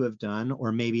thing to have done.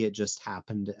 Or maybe it just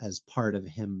happened as part of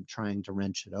him trying to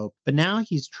wrench it open. But now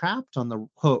he's trapped on the,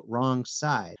 quote, wrong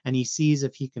side, and he sees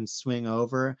if he can swing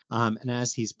over. And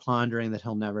as he's pondering that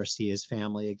he'll never see his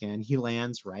family again, he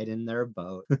lands right in their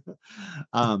boat.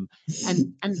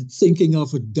 And thinking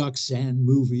of a Duck Zan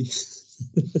movie.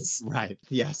 Right.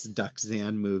 Yes, Duck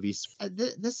Zan movies.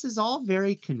 This is all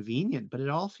very convenient, but it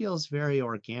all feels very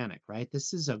organic, right?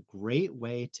 This is a great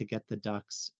way to get the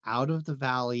ducks out of the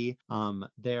valley.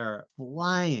 They're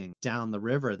flying down the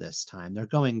river this time. They're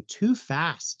going too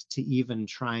fast to even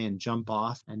try and jump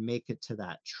off and make it to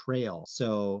that trail.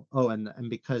 So, and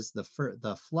because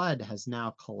the flood has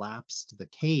now collapsed the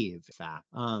cave.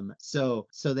 So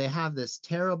they have this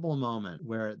terrible moment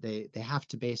where they have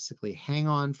to basically hang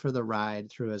on for the ride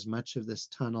through as much of this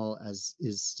tunnel as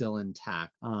is still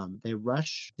intact. They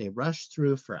rush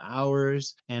through for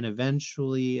hours, and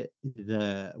eventually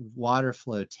the water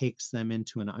flow takes them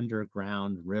into an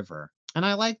underground river. And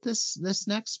I like this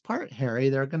next part, Harry.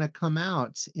 They're going to come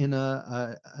out in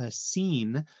a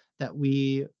scene that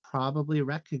we probably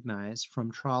recognize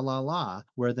from Tra La La,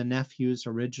 where the nephews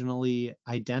originally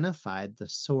identified the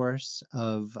source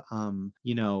of,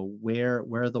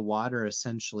 where the water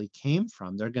essentially came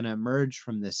from. They're going to emerge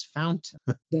from this fountain.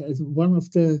 One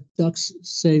of the ducks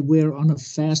say we're on a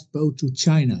fast boat to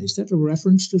China. Is that a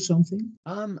reference to something?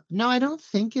 No, I don't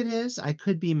think it is. I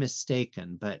could be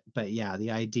mistaken, but yeah,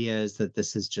 the idea is that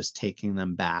this is just taking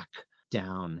them back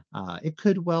down. It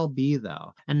could well be,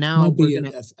 though. And now Might we're be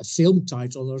gonna a film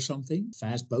title or something.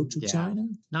 Fast Boat to yeah. China.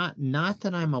 Not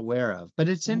that I'm aware of, but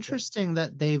it's Okay. interesting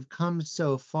that they've come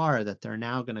so far that they're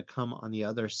now going to come on the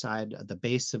other side of the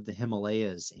base of the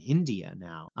Himalayas, India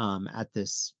now, at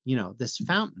this, this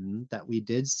fountain that we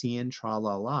did see in Tra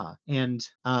La La. And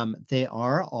they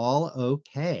are all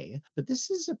okay, but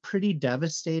this is a pretty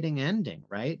devastating ending,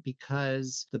 right?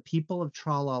 Because the people of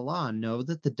Tra La La know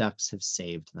that the ducks have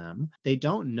saved them. They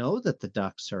don't know that the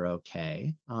ducks are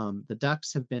okay. The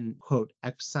ducks have been, quote,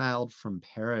 exiled from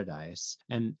paradise.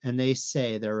 And they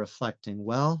say, they're reflecting,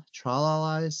 well,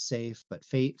 Tra-la-la is safe, but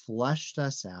fate flushed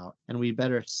us out, and we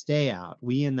better stay out.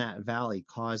 We in that valley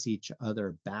cause each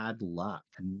other bad luck.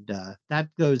 And that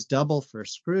goes double for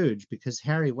Scrooge, because,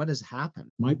 Harry, what has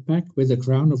happened? My pack with the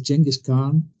crown of Genghis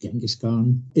Khan,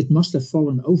 it must have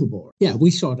fallen overboard. Yeah,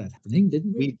 we saw that happening,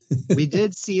 didn't we? We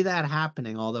did see that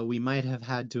happening, although we might have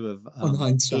had to have On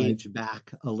hindsight. aged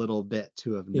back a little bit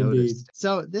to have Indeed. noticed.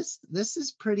 So this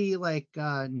is pretty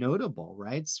notable,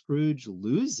 right? Scrooge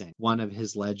losing one of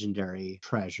his legendary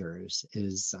treasures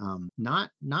is not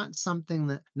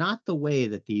the way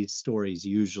that these stories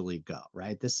usually go,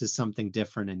 right? This is something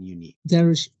different and unique. There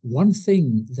is one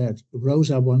thing that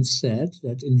Rosa once said,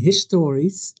 that in his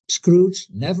stories, Scrooge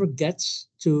never gets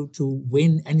to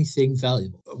win anything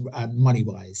valuable,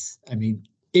 money-wise. I mean,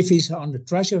 if he's on the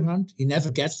treasure hunt, he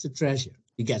never gets the treasure.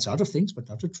 He gets other things, but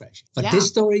not the treasure. But this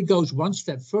story goes one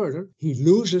step further. He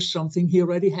loses something he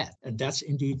already had, and that's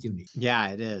indeed unique. Yeah,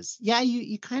 it is. Yeah,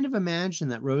 you kind of imagine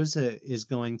that Rosa is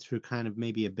going through kind of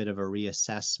maybe a bit of a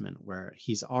reassessment where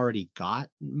he's already got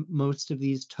most of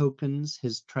these tokens,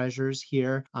 his treasures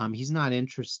here. He's not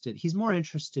interested. He's more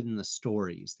interested in the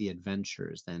stories, the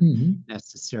adventures, than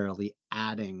necessarily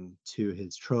adding to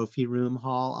his trophy room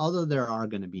haul, although there are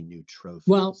going to be new trophies.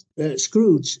 Well,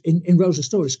 Scrooge, in Rosa's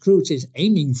story, Scrooge is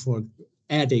aiming for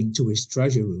adding to his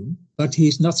treasure room, but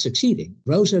he's not succeeding.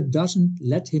 Rosa doesn't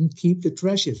let him keep the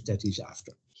treasures that he's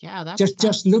after. Yeah,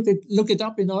 just look it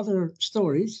up in other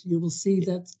stories. You will see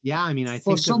that. Yeah, I mean, I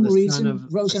for think some of the reason, son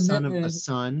of Rosa a son of a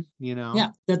son. Yeah,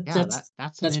 that's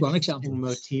an one interesting example.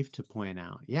 motif to point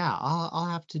out. Yeah, I'll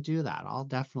have to do that. I'll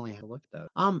definitely have a look at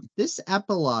those. This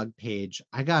epilogue page,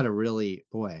 I gotta really,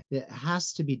 boy, it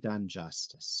has to be done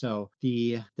justice. So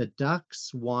the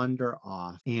ducks wander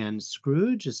off, and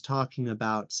Scrooge is talking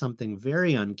about something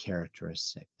very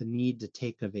uncharacteristic: the need to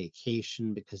take a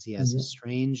vacation because he has a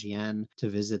strange yen to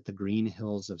visit the green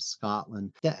hills of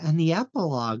Scotland. And the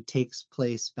epilogue takes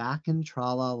place back in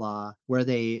Tra-la-La, where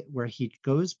he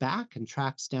goes back and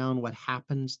tracks down what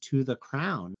happened to the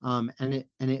crown. And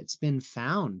it's been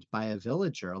found by a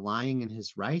villager lying in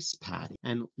his rice paddy.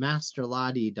 And Master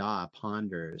La-di-da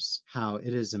ponders how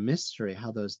it is a mystery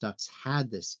how those ducks had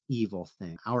this evil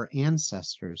thing. Our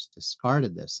ancestors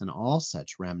discarded this and all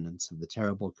such remnants of the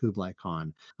terrible Kublai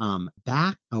Khan. And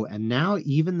now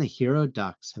even the hero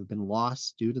ducks have been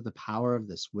lost due to the power of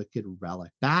this wicked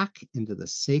relic. Back into the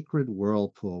sacred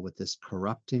whirlpool with this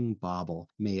corrupting bauble.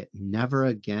 May it never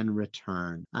again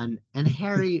return. And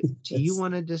Harry, do you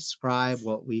want to describe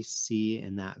what we see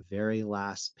in that very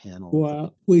last panel?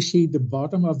 Well, we see the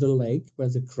bottom of the lake where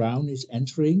the crown is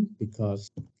entering,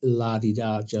 because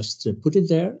La-di-da just put it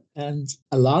there, and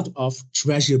a lot of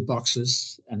treasure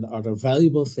boxes and other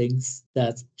valuable things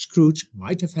that Scrooge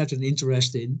might have had an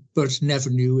interest in, but never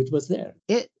knew it was there.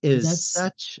 It is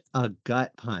such a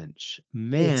gut punch.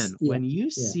 Man, when you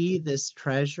see this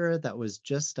treasure that was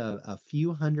just a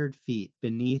few hundred feet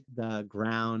beneath the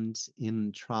ground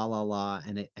in Tra-la-La,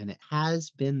 and it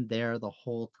has been there the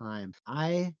whole time.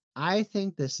 I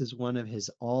think this is one of his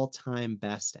all-time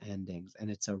best endings, and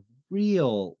it's a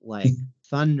real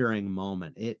thundering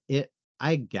moment.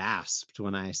 I gasped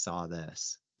when I saw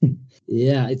this.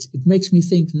 Yeah, it makes me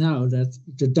think now that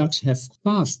the ducks have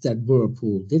passed that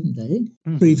whirlpool, didn't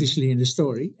they? Previously in the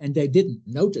story, and they didn't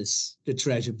notice the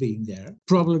treasure being there,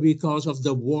 probably because of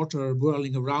the water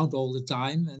whirling around all the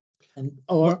time.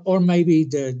 Or maybe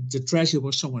the treasure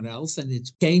was someone else, and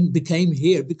it became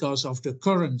here because of the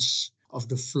currents of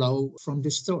the flow from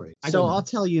this story. So I'll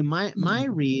tell you, my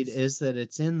read is that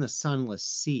it's in the Sunless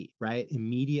Sea, right?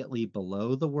 Immediately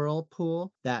below the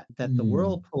whirlpool, that the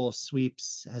whirlpool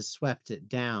has swept it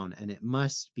down, and it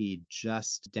must be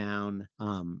just down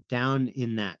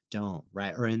in that dome,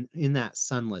 right? Or in that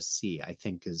Sunless Sea, I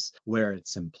think is where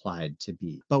it's implied to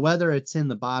be. But whether it's in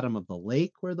the bottom of the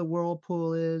lake where the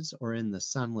whirlpool is, or in the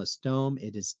Sunless Dome,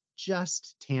 it is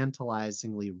just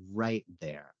tantalizingly right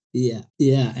there. Yeah.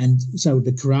 And so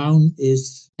the crown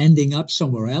is ending up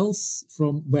somewhere else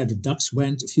from where the ducks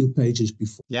went a few pages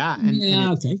before. Yeah, and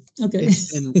Yeah, okay.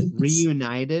 it's been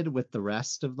reunited with the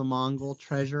rest of the Mongol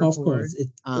treasure Of course.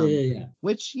 hoard, Yeah.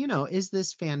 which, is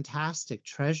this fantastic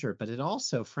treasure, but it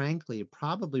also, frankly,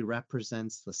 probably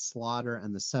represents the slaughter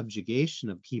and the subjugation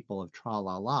of people of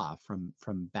Tra-la-la from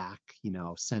back,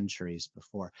 centuries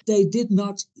before. They did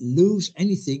not lose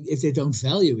anything if they don't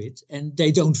value it, and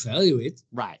they don't value it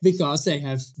Right. because they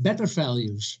have better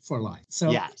values for life.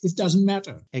 So Yes. it doesn't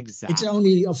matter. Exactly. It's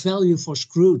only of value for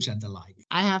Scrooge and the like.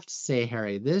 I have to say,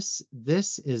 Harry, this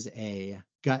is a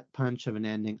gut punch of an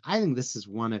ending. I think this is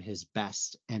one of his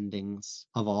best endings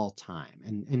of all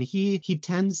time. And he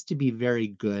tends to be very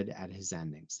good at his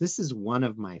endings. This is one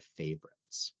of my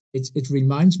favorites. It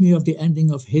reminds me of the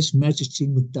ending of His Majesty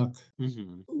McDuck,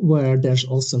 where there's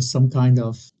also some kind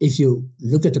of, if you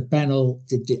look at the panel,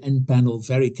 the end panel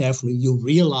very carefully, you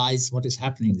realize what is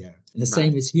happening there. And the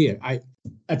same is here.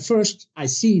 At first, I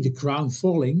see the crown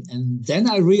falling, and then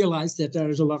I realize that there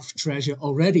is a lot of treasure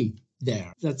already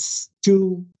there. That's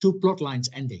two plot lines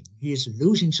ending. He is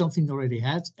losing something he already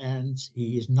had, and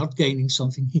he is not gaining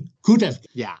something he could have.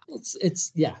 Yeah,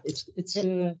 it's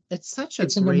such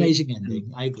an amazing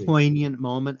ending. I agree. Poignant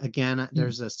moment. Again,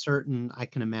 there's a certain, I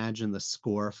can imagine the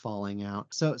score falling out.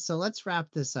 So let's wrap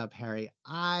this up, Harry.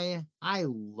 I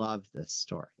love this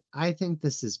story. I think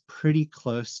this is pretty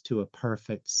close to a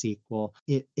perfect sequel.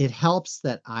 It helps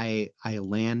that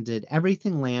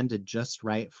everything landed just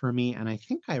right for me. And I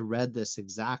think I read this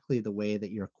exactly the way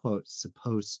that your quote's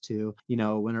supposed to,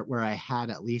 where I had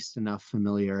at least enough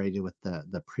familiarity with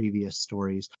the previous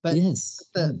stories. But yes,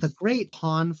 the great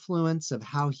confluence of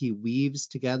how he weaves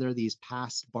together these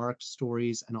past bark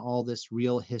stories and all this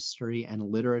real history and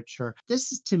literature,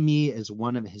 this to me is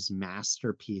one of his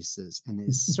masterpieces, and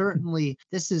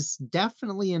this is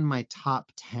definitely in my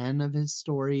top 10 of his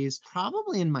stories,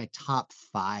 probably in my top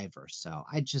 5 or so.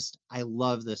 I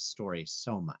love this story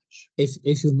so much.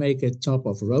 If you make a top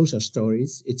of Rosa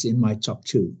stories, it's in my top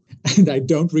 2. And I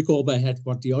don't recall by head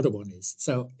what the other one is.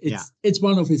 So it's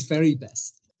one of his very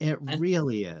best. It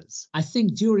really is. I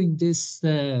think during this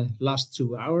last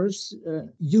 2 hours,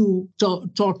 you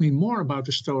taught me more about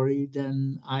the story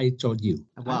than I taught you.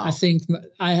 Wow. I think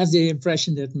I have the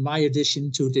impression that my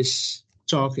addition to this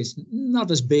talk is not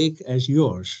as big as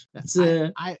yours.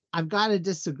 I've got to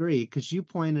disagree, because you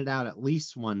pointed out at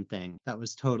least one thing that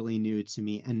was totally new to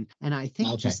me, and I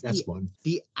think just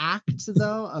the act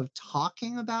though of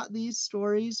talking about these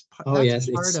stories,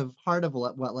 part of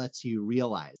what lets you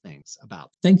realize things about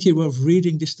them. Thank you for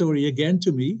reading the story again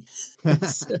to me.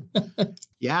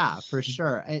 Yeah, for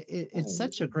sure. It's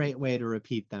such a great way to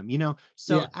repeat them,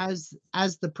 So as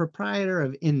the proprietor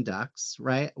of INDUCKS,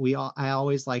 right, I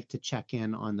always like to check in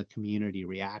on the community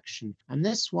reaction. And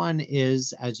this one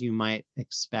is, as you might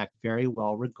expect, very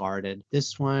well regarded.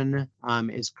 This one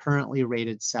is currently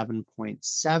rated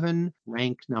 7.7,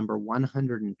 ranked number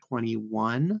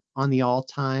 121 on the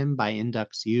all-time by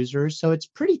INDUCKS users. So it's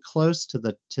pretty close to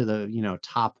the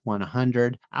top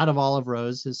 100. Out of all of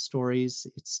Rose's stories,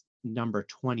 it's number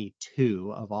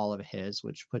 22 of all of his,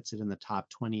 which puts it in the top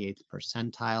 28th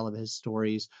percentile of his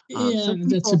stories. So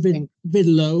that's a bit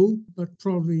low, but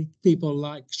probably people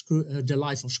like The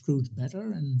Life of Scrooge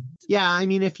better. And yeah, I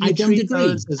mean, if you I don't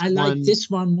agree. I like one, this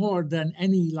one more than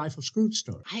any Life of Scrooge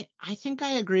story. I think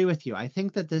I agree with you. I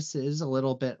think that this is a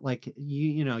little bit like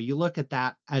you look at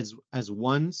that as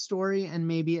one story and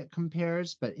maybe it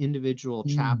compares, but individual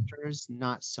chapters,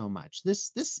 not so much.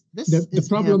 The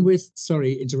problem with,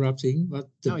 sorry, interrupting, but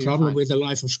the problem with The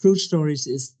Life of Scrooge stories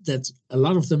is that a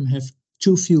lot of them have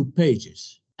too few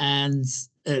pages. And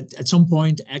at some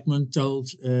point, Egmont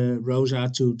told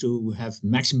Rosa to have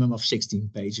maximum of 16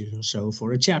 pages or so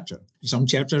for a chapter. Some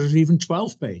chapters are even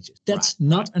 12 pages. That's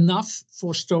not enough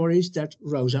for stories that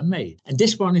Rosa made. And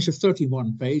this one is a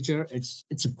 31-pager.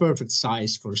 It's a perfect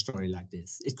size for a story like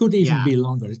this. It could even be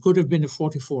longer. It could have been a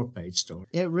 44-page story.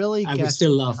 It really gets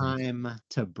time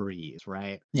to breathe,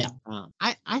 right? Yeah.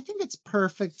 I think it's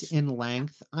perfect in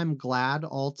length. I'm glad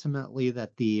ultimately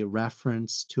that the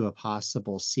reference to a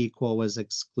possible sequel was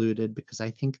excluded, because I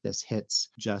think this hits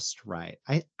just right.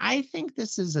 I think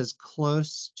this is as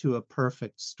close to a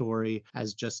perfect story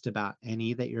as just about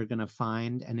any that you're going to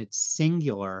find, and it's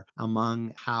singular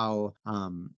among how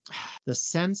the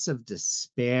sense of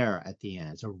despair at the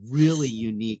end is a really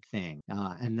unique thing,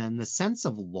 and then the sense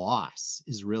of loss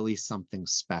is really something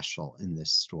special in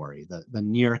this story, the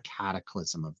near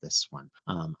cataclysm of this one.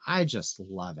 I just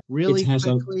love it. Really, it has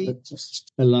quickly,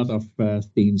 a lot of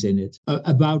themes in it.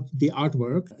 About the artwork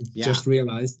artwork. I Yeah. just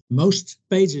realized most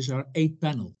pages are 8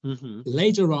 panels. Mm-hmm.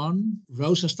 Later on,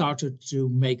 Rosa started to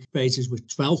make pages with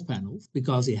 12 panels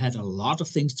because he had a lot of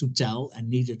things to tell and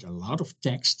needed a lot of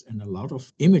text and a lot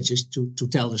of images to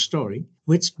tell the story,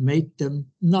 which made them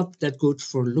not that good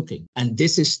for looking. And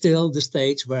this is still the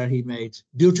stage where he made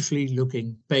beautifully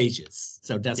looking pages.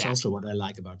 So that's also what I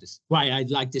like about this. Why I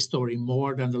like this story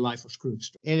more than the Life of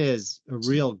Scrooge. It is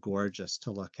real gorgeous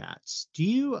to look at. Do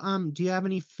you have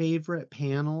any favorite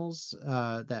panels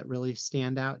that really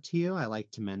stand out to you? I like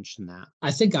to mention that.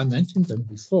 I think I mentioned them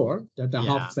before. The Yeah.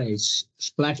 half-page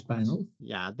splash panel.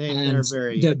 Yeah, they're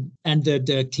very...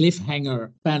 The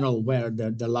cliffhanger panel where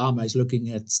the llama is looking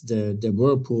at the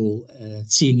whirlpool,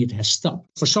 seeing it has stopped.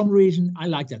 For some reason, I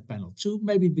like that panel too.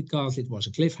 Maybe because it was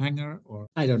a cliffhanger, or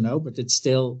I don't know, but it's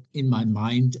still in my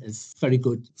mind a very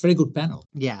good panel.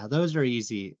 Yeah, those are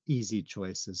easy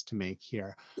choices to make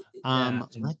here.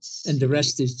 Let's see. And the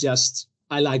rest is just...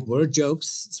 I like word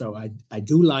jokes, so I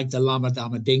do like the Lama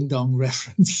Dama Ding Dong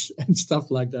reference and stuff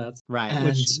like that. Right, And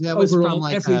which that was overall, from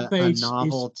like every a page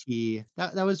novelty.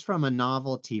 That was from a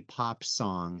novelty pop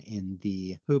song in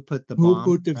the Who Put the Who Bomb?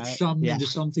 put the Right? sum in the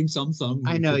something?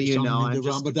 I know you know. In the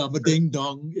Rama Dama Ding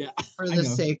Dong. Yeah. For the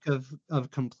sake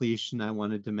of completion, I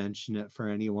wanted to mention it for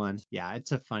anyone. Yeah,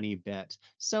 it's a funny bit.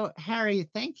 So, Harry,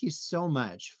 thank you so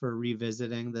much for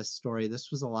revisiting this story.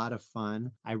 This was a lot of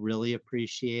fun. I really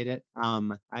appreciate it.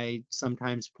 I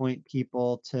sometimes point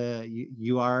people to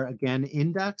you are again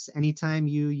INDUCKS. Anytime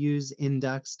you use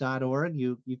inducks.org,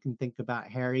 you can think about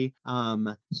Harry.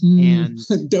 And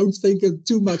don't think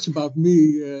too much about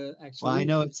me, actually. Well, I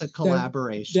know it's a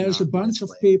collaboration. There's a bunch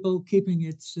of people keeping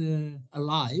it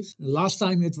alive. Last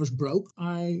time it was broke,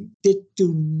 I did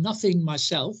do nothing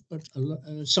myself, but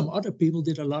some other people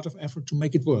did a lot of effort to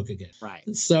make it work again. Right.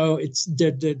 So it's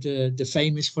the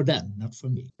fame is for them, not for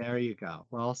me. There you go.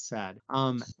 Well said.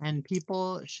 And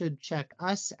people should check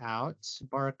us out.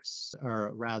 Barks,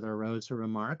 or rather Rosa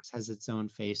Remarks, has its own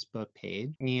Facebook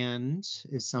page and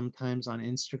is sometimes on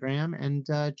Instagram.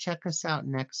 And check us out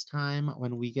next time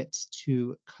when we get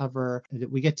to cover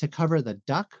the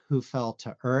duck who fell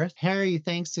to earth. Harry,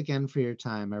 thanks again for your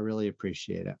time. I really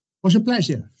appreciate it. It was a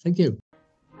pleasure. Thank you.